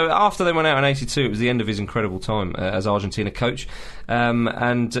think. So after they went out in '82, it was the end of his incredible time as Argentina coach,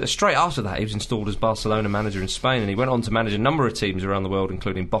 and straight after that he was installed as Barcelona manager in Spain, and he went on to manage a number of teams around the world,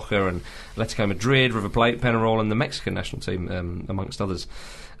 including Boca and Atletico Madrid, River Plate, Peñarol, and the Mexican national team, amongst others.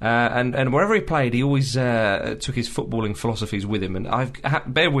 And wherever he played, he always took his footballing philosophies with him. And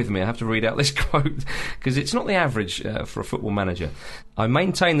bear with me, I have to read out this quote because it's not the average for a football manager. "I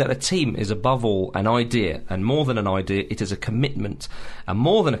maintain that a team is above all an idea, and more than an idea, it is a commitment. And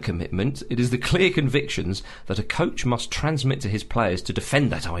more than a commitment, it is the clear convictions that a coach must transmit to his players to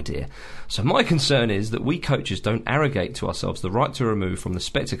defend that idea. So my concern is that we coaches don't arrogate to ourselves the right to remove from the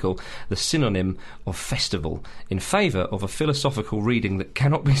spectacle the synonym of festival in favour of a philosophical reading that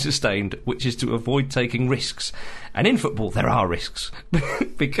cannot be sustained, which is to avoid taking risks. And in football there are risks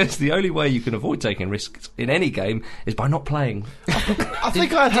because the only way you can avoid taking risks in any game is by not playing." I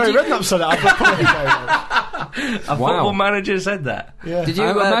think I had Harry Redknapp say that. A football manager said that. Yeah. Did you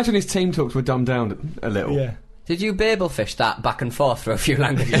I imagine his team talks were dumbed down a little. Yeah. Did you Babelfish that back and forth for a few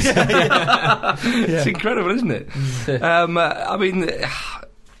languages? It's incredible, isn't it? I mean,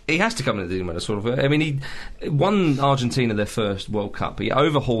 he has to come into the sort of. I mean, he won Argentina their first World Cup. He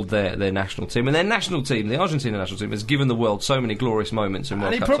overhauled their national team, and their national team, the Argentina national team, has given the world so many glorious moments in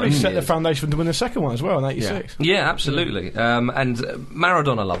World Cups. And he probably set the foundation to win the second one as well in '86. Yeah, absolutely. And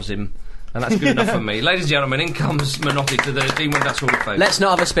Maradona loves him. And that's good enough for me. Ladies and gentlemen, in comes Menotti to the Dean Windass Hall of Fame. Let's not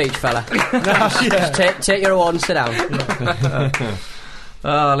have a speech, fella. Just take your award and sit down.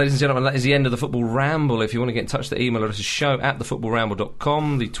 Ladies and gentlemen, that is the end of the Football Ramble. If you want to get in touch, the email address is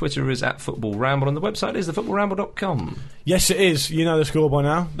show@thefootballramble.com. The Twitter is @footballramble, and the website is thefootballramble.com. Yes, it is. You know the score by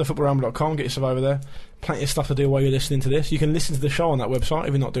now. Thefootballramble.com. Get yourself over there. Plenty of stuff to do while you're listening to this. You can listen to the show on that website if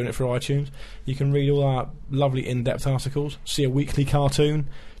you're not doing it through iTunes. You can read all our lovely in-depth articles, see a weekly cartoon,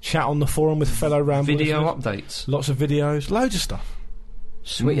 chat on the forum with fellow ramblers. Video updates. Lots of videos, loads of stuff.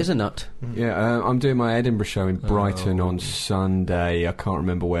 Sweet as a nut. Yeah, I'm doing my Edinburgh show in Brighton on Sunday. I can't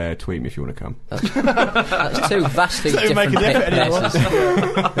remember where. Tweet me if you want to come. That's two vastly different places.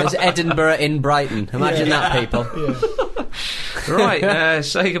 There's Edinburgh in Brighton. Imagine that, people. Right,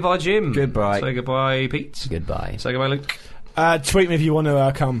 say goodbye, Jim. Goodbye. Say goodbye, Pete. Goodbye. Say goodbye, Luke. Tweet me if you want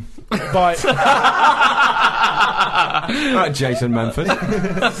to come. Bye. Right, Jason Manford.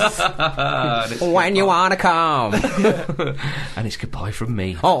 When you wanna come. And it's goodbye from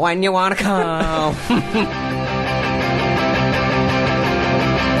me. Oh, when you wanna come.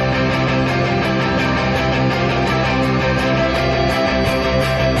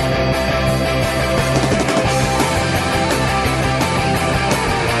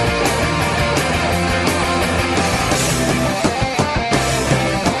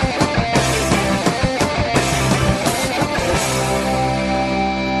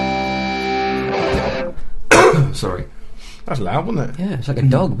 Sorry. That's loud, wasn't it? Yeah, it's like a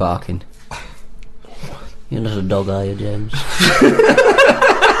dog barking. You're not a dog, are you, James?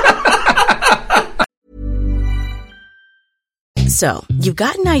 So, you've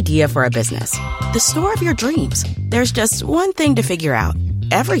got an idea for a business. The store of your dreams. There's just one thing to figure out.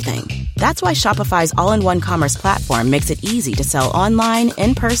 Everything. That's why Shopify's all-in-one commerce platform makes it easy to sell online,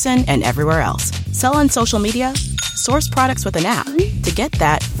 in person, and everywhere else. Sell on social media, source products with an app to get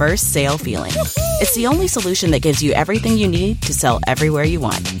that first sale feeling. It's the only solution that gives you everything you need to sell everywhere you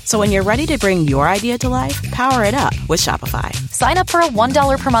want. So when you're ready to bring your idea to life, power it up with Shopify. Sign up for a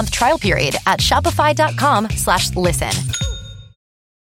 $1 per month trial period at shopify.com/listen.